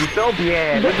bad.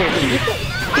 Look at you.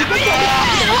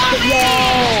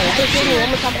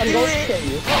 I'm going to kill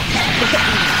you.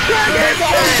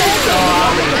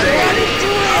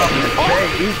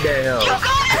 Eat that hell.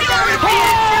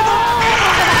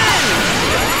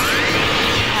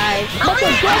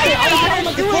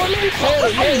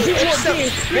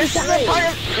 This is the part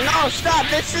of no stop.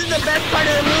 This is the best part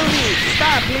of the movie.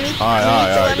 Stop. You need to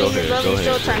Alright, go ahead. Go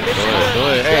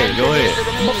ahead. Hey, go ahead.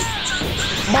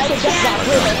 I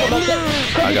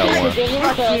got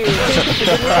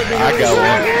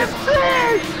one.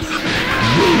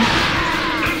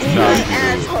 You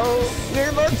asshole. You're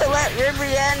supposed to let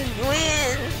Ribrianne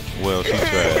win. Well, she's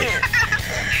trash.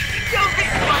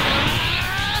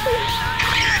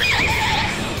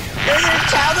 There's a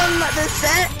child on the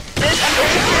set.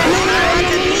 I'm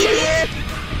pretty sure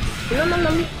No.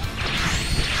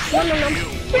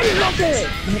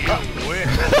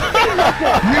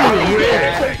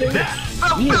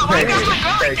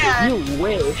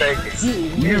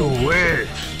 You win.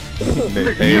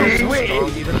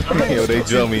 Yo, they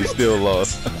jumped me, still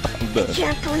lost. I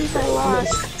can't believe I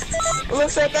lost.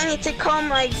 Looks like I need to call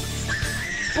my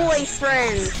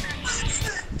boyfriend.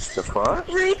 The fuck?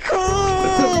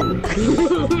 Raccoon!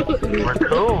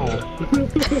 Raccoon?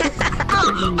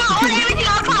 On everything,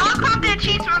 I'll call the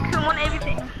cheese raccoon on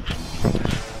everything.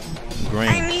 Green.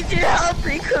 I need your help,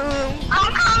 Raccoon.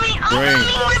 I'm coming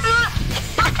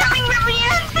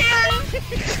Rivian soon.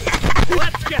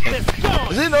 Let's get this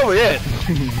going. Is it over yet?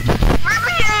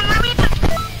 Rivian, let me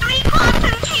clap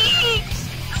some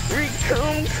cheeks.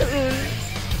 Raccoon.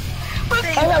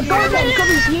 Hey, Golden, could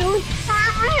be fused.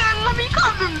 Rivian, let me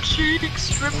clap some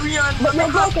cheeks. Rivian. But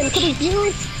no, Golden, could be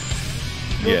fused.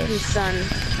 Yes. Son.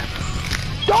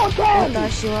 Don't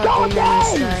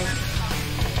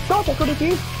Don't take what it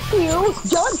is. You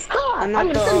just I'm I'm not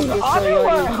gonna send you to all the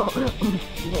world.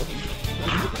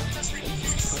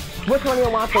 Which one do you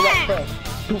want to get first?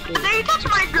 Did you touch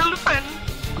my girlfriend?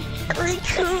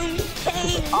 Raccoon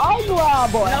King. Oh,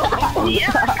 boy.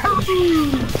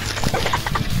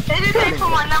 Did you take for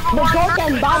my number The one goat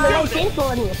person? and bomb the right thing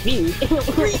for you.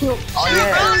 Oh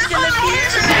yeah. Who's gonna be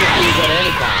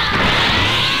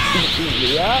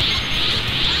Yeah.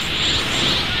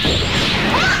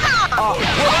 Oh!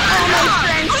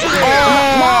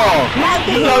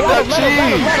 You love that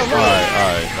cheese!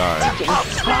 Alright.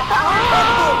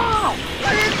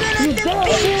 You did it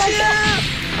like that?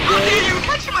 How dare you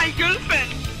touch my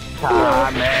girlfriend? I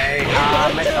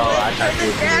touched you.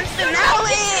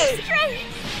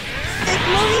 This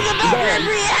movie's about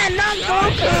Henry and not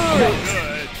Goku.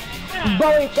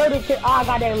 Boy, 32. Oh,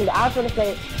 goddamn. I was gonna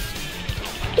say,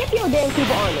 get your damn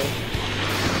people on this.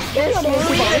 This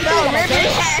movie's about Henry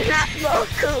and not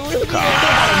Goku.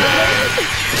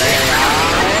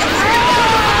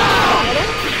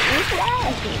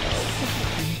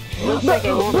 Looks like I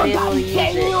won't be able to use it.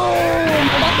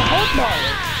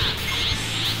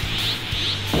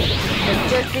 But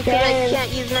just because I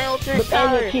can't use my ultimate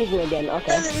power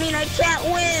doesn't mean I can't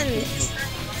win.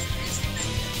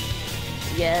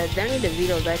 Yeah, there need to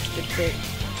veto that extra trick.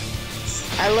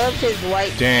 I love his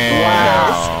white. Damn.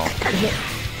 Wow.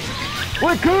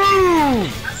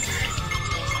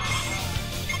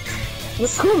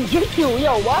 Raccoon get you,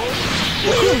 yo, what?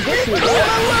 Raccoon get you,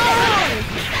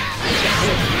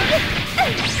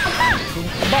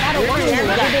 but I don't want to.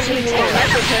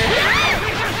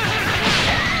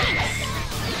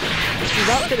 She's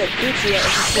up to the coochie yet.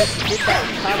 It's just that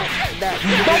comment.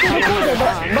 But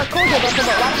Koja,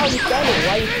 why are you standing?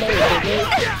 Why are you standing?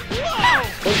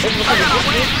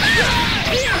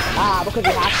 Because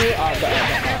you have to? Oh,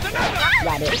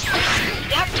 got it.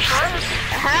 Yep, first.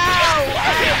 how?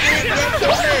 I didn't get to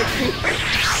it.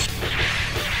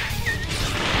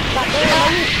 But why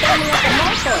are you standing like a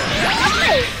monster?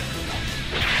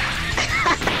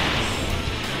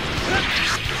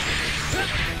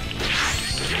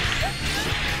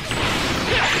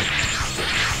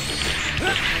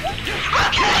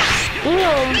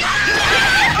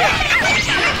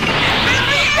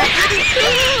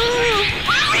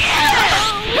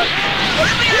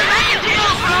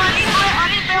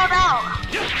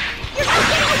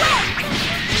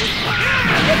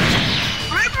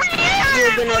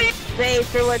 You're gonna pay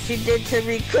for what you did to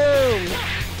Raccoon.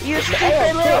 You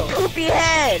stupid little poopy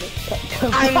head.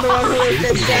 I'm the one who is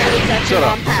the sandwich that your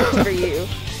mom packed for you.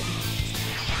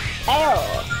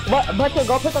 But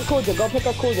go pick a Koja. Go pick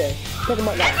a Koja. Pick him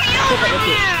up now.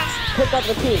 Pick up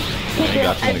the key.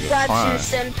 I got you,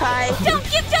 senpai. Don't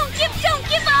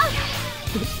give up!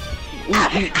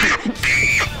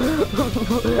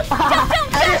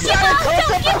 I just saw a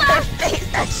close-up of her face.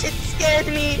 That shit scared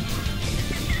me.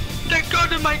 Then go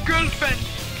to my girlfriend.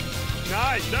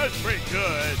 Nice, that's pretty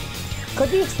good.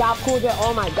 Could you stop Koja?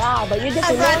 Oh my god, but you're just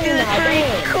I gotta do annoying it now, for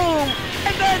damn. Raccoon.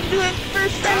 I gotta do it for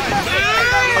senpai.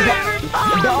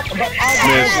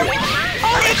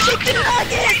 Oh, they chicken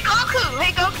nuggets.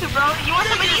 Hey Goku, bro, you want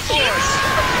some of these chips?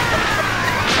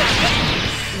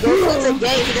 Goku's a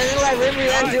gay. He doesn't let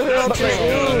Rivian do her ultimate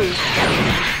moves.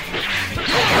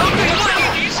 Goku, you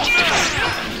want these chips?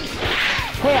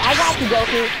 Hey, I got you,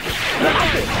 Goku.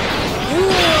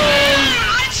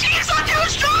 My chips are too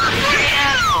strong for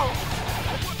you!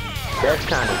 That's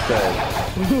kind of sad.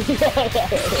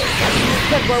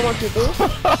 That's what I want you to do.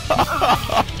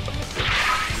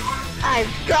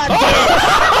 I've got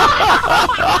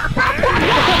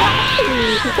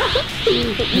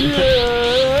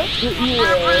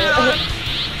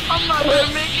I'm not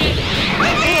gonna make it.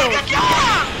 Good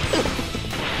job!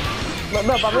 But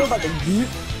I'm about to beat.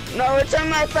 No, which one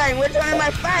am I fighting? Which one am I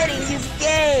fighting? You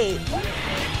gay.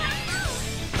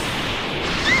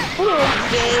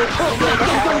 Gay.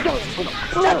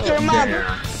 Suck your mom.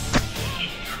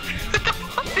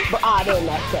 But I didn't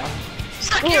like that.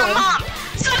 Suck your mom!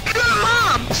 Suck your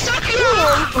mom! Suck your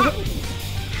mom!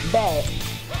 Bad.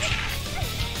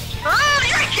 Oh,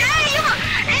 you're gay! You're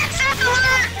incest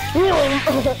alert!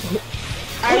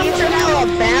 Are you from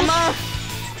Alabama?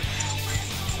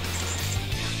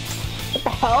 What the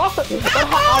hell?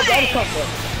 How that come from?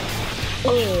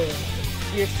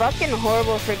 You're fucking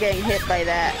horrible for getting hit by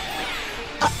that.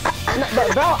 But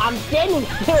bro, I'm standing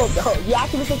still though. You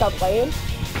actually think I'm playing?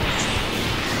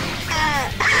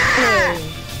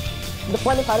 The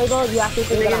funny part is though, you actually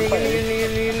think that I'm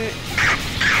playing.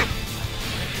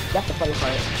 That's the funny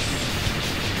part.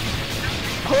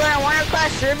 Hold on, I want to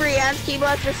clash Ribrianne's Key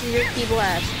Blast versus your Key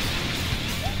Blast.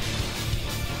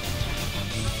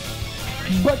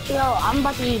 But yo, I'm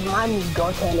about to use my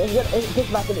go turn. It's just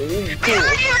about to be easy too.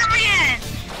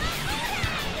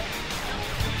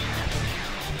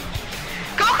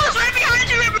 Goku's right behind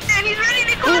you, Ribrianne. He's ready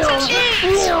to cause some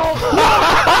cheese.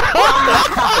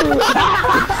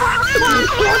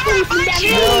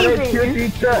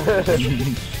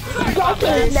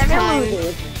 Goku never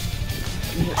loses.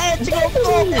 I had to go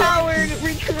full powered,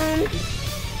 Rikun.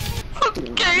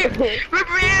 Okay,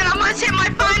 Ribrianne, I'm gonna take my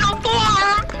final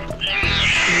form.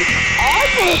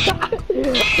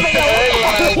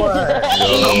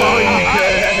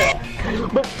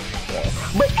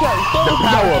 But yo, the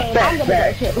power of fat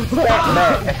back.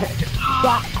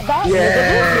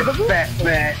 Yeah, fat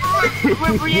back.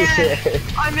 Ribrianne,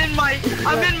 I'm in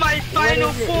my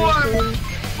final form.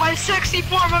 My sexy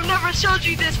form. I've never showed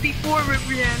you this before,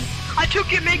 Ribrianne. I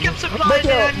took your makeup supplies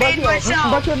and I made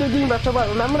myself.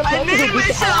 Remember the I made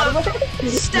myself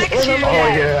sexy. Oh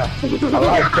yeah, I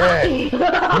like that.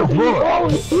 I made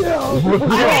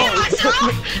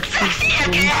myself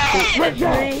sexy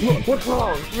again. What's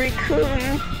wrong?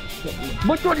 Rikun.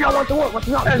 Which one y'all want to work? What's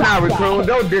not? That's not Raccoon.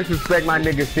 Don't disrespect my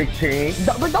nigga 16.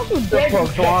 But don't you dare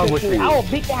what's wrong with you? I will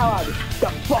beat the hell out of you.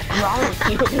 The fuck wrong with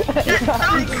you?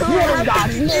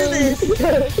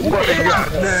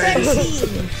 Sexy.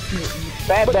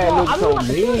 Fat bag looks so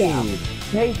mean.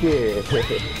 Take it.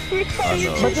 I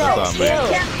know. But yo, What's up,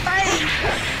 man? Can't fight.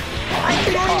 I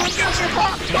can only get your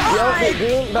pop. yo,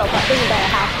 no, if I think about it, I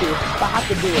have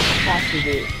to do it. I have to do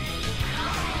it.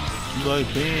 Like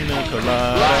pina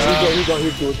colada. He gonna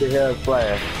hit you with the hair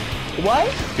flash.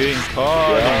 What? Getting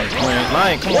caught on his plan.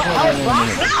 Lion, come on. No.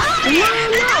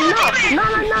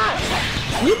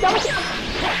 You don't.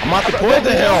 I'm about to point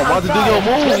to him. I'm about to do your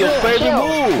move, your favorite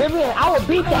move. Vivian, I will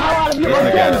beat the hell out of you. I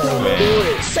got it,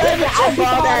 man. Shut your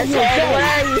bald ass head. What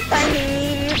are you fighting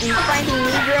me? You fighting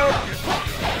me, bro?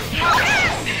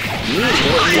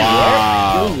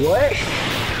 Wow. What?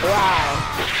 Wow.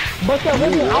 But yo,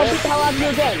 Vivian, I'll beat the hell out of you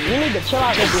again. You need to chill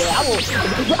out, Vivian. I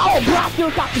will block you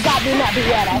across the goddamn map,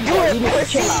 Vivian. You need to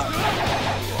chill out.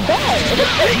 Bad.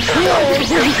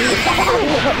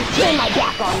 Turn my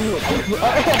back on you.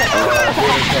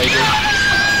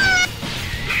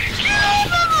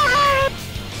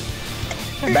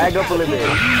 Back up a little bit.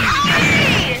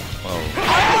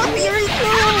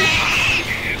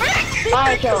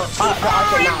 Alright, yo.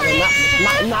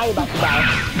 Now you're about to die.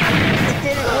 It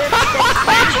didn't work.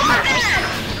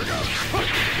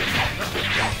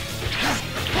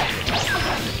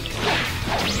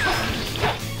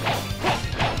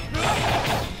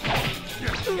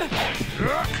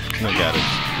 I got it.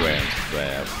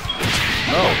 Grab.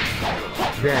 No.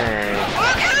 Dang.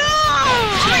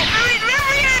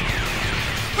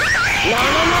 No.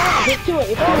 Get to it.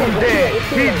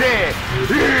 He's dead.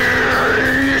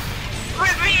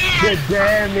 Good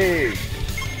damage.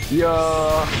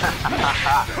 Yo.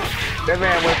 That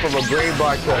man went from a green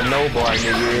bar to a no bar,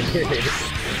 nigga.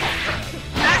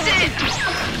 That's it.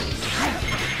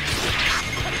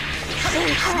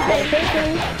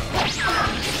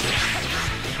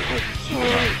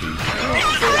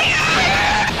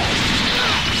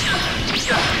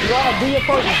 Do your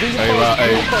pose.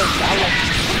 Hey.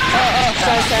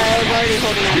 Sorry, I'm already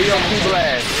holding on. DOP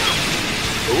blast.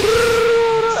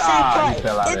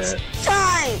 It's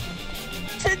time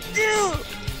to do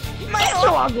my So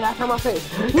I'll get out of my face.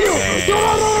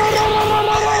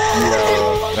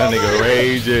 That nigga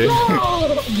raging.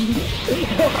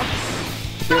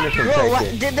 Finish him, Bro, take what,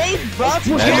 it. did they buff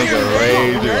him? That nigga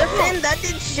raging. That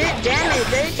did shit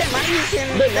damage. Every time I use him,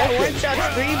 that one shot's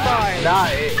 3 bars. Nah,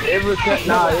 it was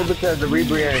because the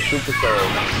Ribrianne is super soul.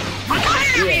 I'm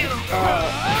tired of you.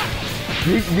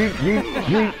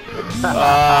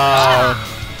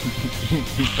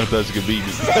 I thought you could beat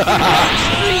me.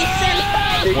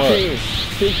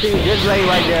 16, just lay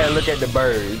right there and look at the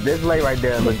birds. Just lay right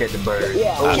there and look at the birds.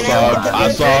 Yeah.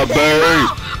 I saw a bird.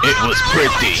 It was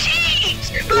pretty.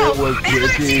 Bro, It was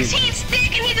pretty. He's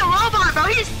thick and he's a robot, bro.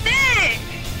 He's thick.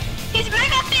 He's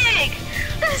mega thick.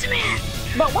 This man.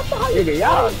 But what the hell? Nigga,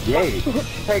 y'all gay.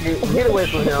 Take it, get away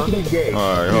from him. He's gay.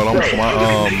 Alright, hold on.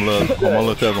 My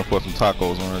little cousin put some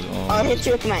tacos on his I'll hit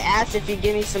you with my ass if you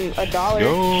give me $1.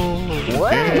 Yo,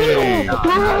 What? damn.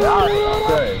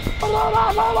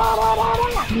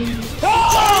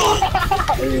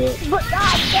 But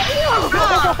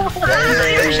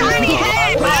Your shiny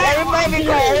head, man.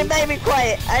 Everybody be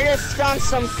quiet. I just found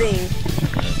something.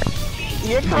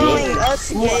 You're calling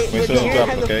us gay, but you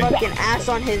have a fucking ass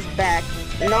on his back.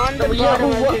 Not on the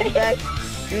bottom of his back.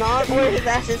 Not where his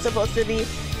ass is supposed to be.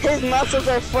 His muscles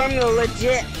are forming a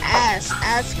legit ass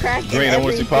crack. Green, I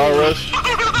want to see Power Rush.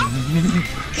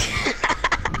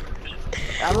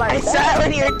 I saw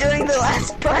when you were doing the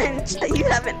last punch that you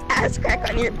have an ass crack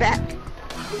on your back.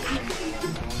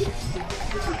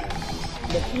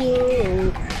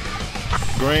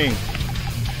 Green.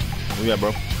 What you got,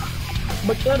 bro?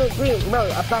 But you're the green,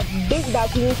 bro. I thought big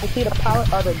that you need to see the power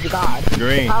of the god.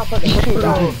 Green. The power of the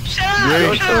god.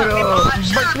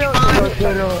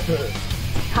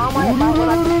 How am I about when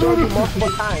I destroyed you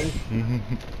multiple times?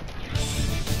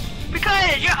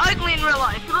 Because you're ugly in real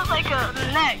life. You look like a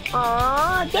neck.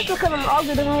 Aww, just because I'm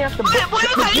ugly doesn't mean you have to. Wait,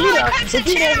 you look like Crimson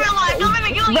Chin in real life. Don't let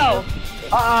me kill you. No,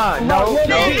 I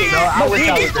wish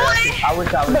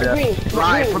I was there.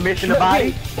 Ryan, permission to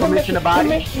body? Permission to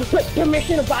body?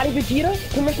 Permission to body Vegeta?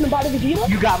 Permission to body Vegeta?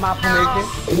 You got my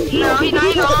permission? No, you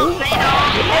don't.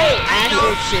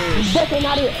 But they're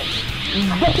not here.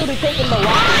 But they're taking the rock.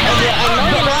 I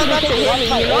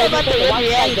know about the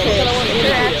reality test.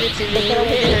 You're after to me.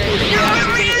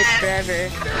 It's forever.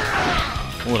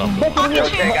 What I'm doing? Yo,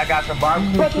 think I got some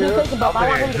barbecue too?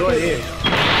 Enjoy it.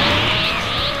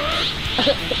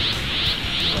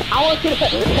 I want you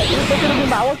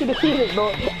to see this,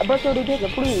 bro. But you to take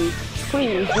it, please.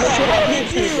 Please. Is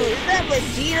that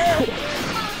Vegeta?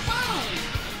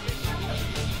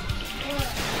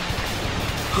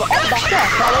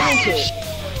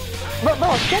 Bro,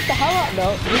 shut the hell up,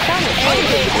 bro. You found it. Hey, I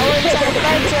was trying to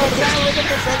fight you. I was trying to look at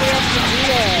this other else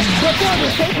Vegeta. But you're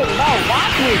just taking it, bro.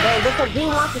 Watch me, bro. Because G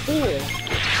wants to see it.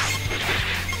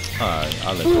 Alright,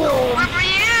 I'll let you know.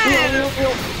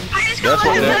 That's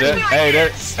what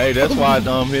hey, that's why I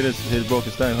hit his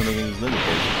broken stand hunting in his limit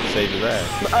to save his ass.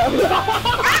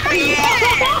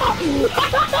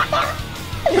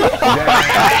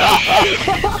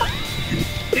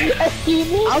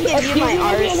 Excuse me? I'll give you my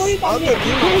arse. I'll give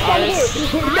you my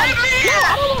arse. No,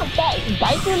 I don't want that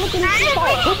diaper looking at you.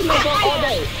 Pushing my girl all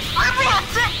day.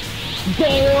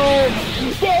 Damn.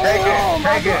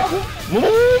 Take it.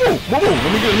 Move. Let me get.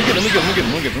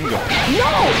 No,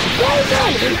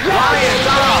 Ryan,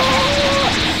 stop.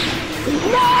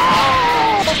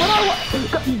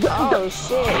 Oh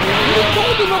shit.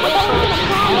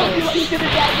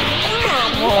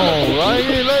 Oh,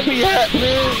 Ryan, let me hat, man. You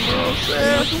know what I'm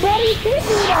saying?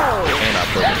 Ain't not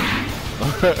perfect.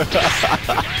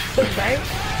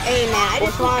 Hey man, I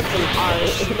just want some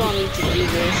arse. You don't need to do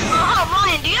this. Oh,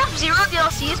 Ryan, do you have 0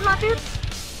 DLCs, my dude?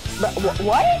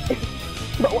 What?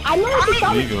 I know what you're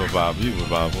talking about. You can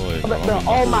vibe, boy.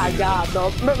 Oh my god,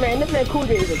 bro. But man, this man Cool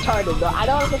J is retarded, bro. I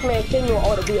don't know if this man seen you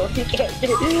all the DLC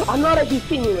characters. I know that he's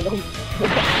seen you with them.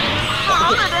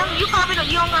 You probably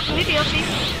don't got the new DLC.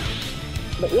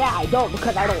 But yeah, I don't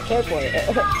because I don't care for it.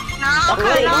 No,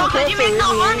 because you make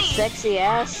no money. Sexy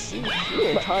ass. You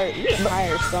retarded. You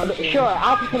hire something. Sure,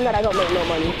 I'll pretend that I don't make no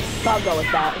money. So I'll go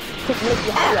with that. Just make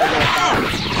you happy, I'll go with that.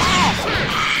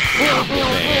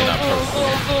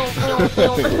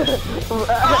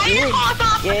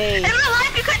 Yay. In real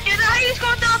life, you couldn't do that. How you just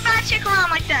gonna throw a fat chick around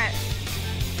like that?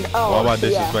 Oh, why about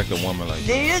disrespect a woman like that?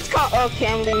 Did you just call? Okay,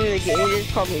 I'm leaving the game. You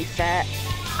just called me fat.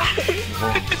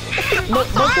 But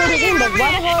why the hell are you doing,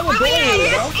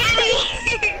 bro?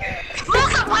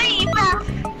 Look away, you fat.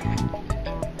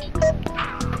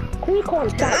 Who you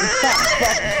calling fat?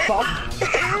 Fuck.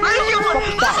 I'm gonna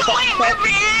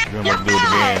do it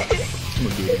again.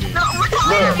 No, we're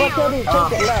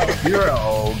talking. You're an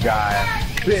old guy.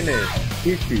 Finish.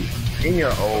 Hit you in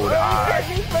your old eyes.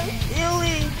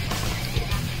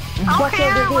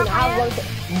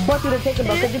 But you to take it,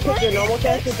 but could you put your normal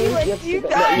character thing?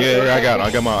 Yeah, I got my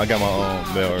bell. I got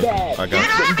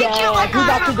you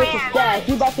about to disrespect.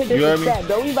 You about to disrespect,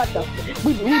 bro.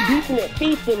 We beefing it,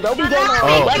 feasting, bro. We going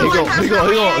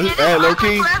on. He low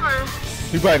key.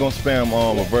 He probably gonna spam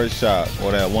reverse shot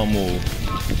or that one move.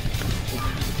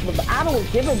 But I don't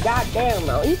give a goddamn,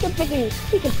 bro. He can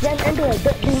spam Ender and do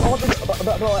all the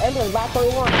Ender and last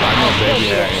 31. I know, baby.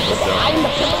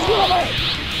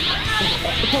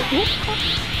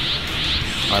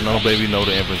 I know, baby. Know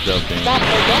the Empress Death thing. Stop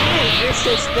it! Don't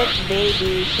disrespect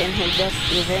baby. Can his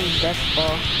revenge death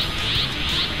ball?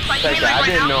 I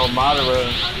didn't know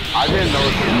Madara. I didn't know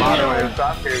Madara and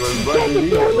Sasuke was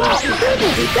buddy.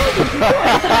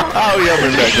 Oh yeah,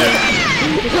 protect that.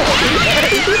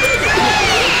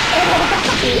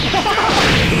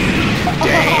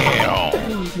 Damn.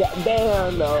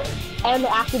 Damn, though. And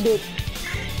after this,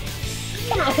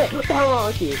 what's wrong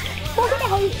with you?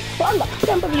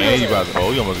 Man, you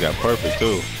almost got perfect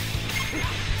too.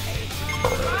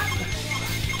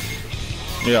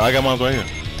 Yeah, I got mine right here.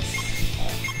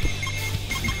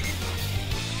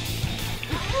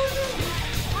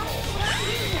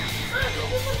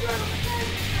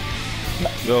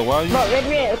 Yo, why you? Bro,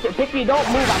 if you don't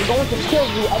move, I'm going to kill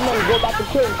you and then go back to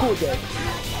killing Cool J.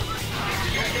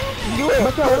 Do it,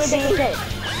 but yo, what pussy. say?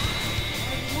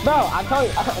 Bro, I'm telling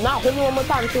you, now hit me one more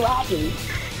time and see what happens.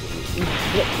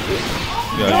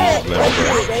 Yeah,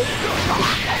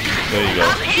 there you go.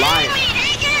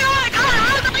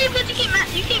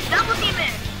 You keep double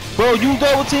teaming. Bro, you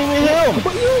double teaming him.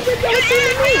 But you just double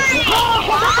teaming me.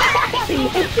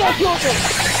 It's so close.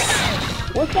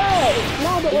 What's up?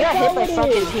 No, but You got hit by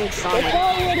fucking Pink Sonic.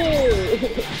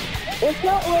 What's up with it? What's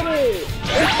up with it?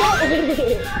 What's up with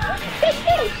it? Fix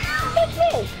this.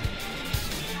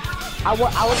 I will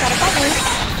try to fight me.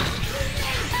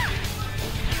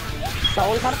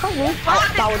 Someone try to fight me.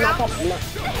 That was not touching me.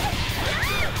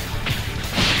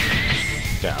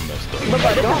 Damn, I messed up.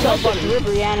 But don't so funny. You're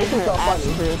Brianna and her ass,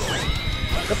 Bruce.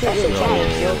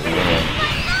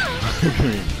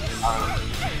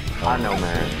 I know,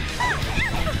 man.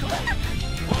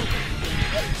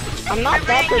 I'm not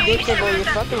that predictable, you're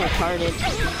fucking retarded.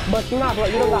 But you're not, bro.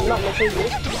 You don't got nothing to say you.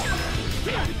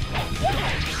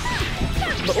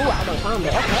 But ooh, I don't combo,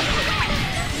 okay.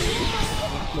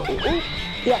 But ooh,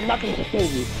 you have nothing to say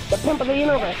you. The pimp of the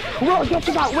universe will get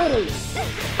you out with it.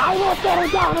 I will settle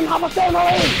down and have a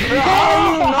family.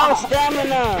 Oh, no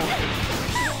stamina.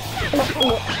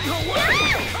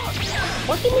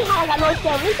 What do you mean how I got no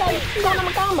stamina? You said you don't have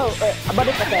a combo. But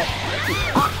it's okay.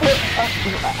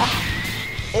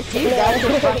 If you die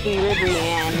to fucking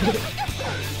Ribrianne.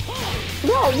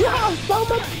 Yo, you have so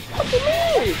much. What do you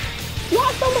mean? You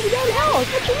have so much damn health.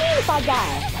 What do you mean if I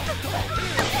die?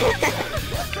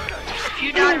 If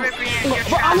you die to Ribrianne, you're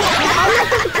trash. I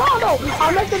messed with the combo.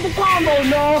 I messed with the combo.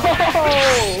 No.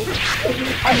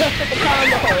 I messed with the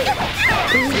combo.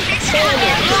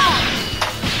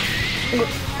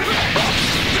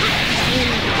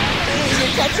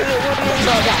 You're touching it with me,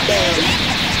 so goddamn.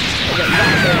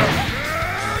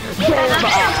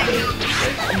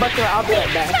 But I'll be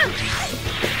right back.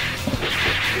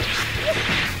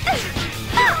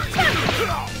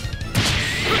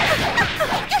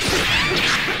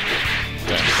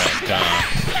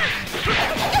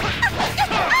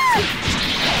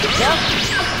 Yep.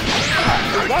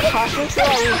 Is that possible so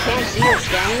that we can't see your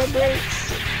stamina breaks?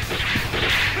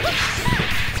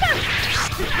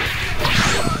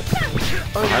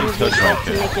 Or do you just have to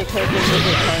make your character look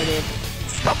retarded?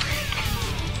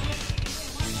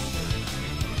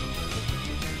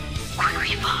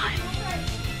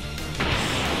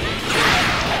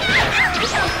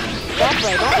 Stop, I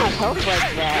don't have health like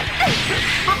that.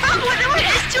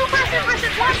 It's 2 person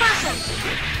versus 1 person.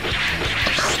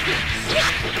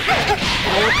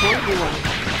 I will change you one.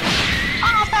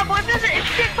 Oh, fat boy, visit. If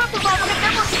you get purple ball, I'm gonna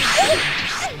double team.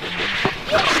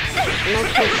 No,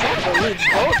 kids, but we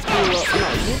both do it. No,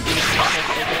 you do it.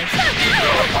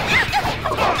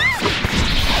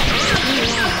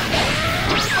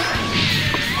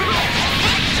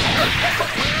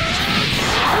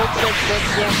 Looks like this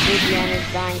young Vivian is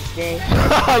dying today.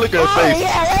 Look at her face. Oh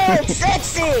yeah, that looks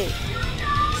sexy!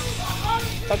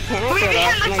 But can I get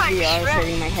off? My VR is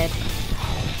hurting my head.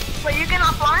 Wait, you're getting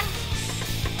offline?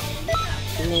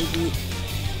 Maybe.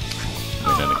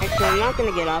 Actually, I'm not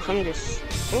gonna get off, I'm gonna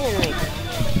like...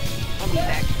 I'll be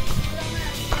back.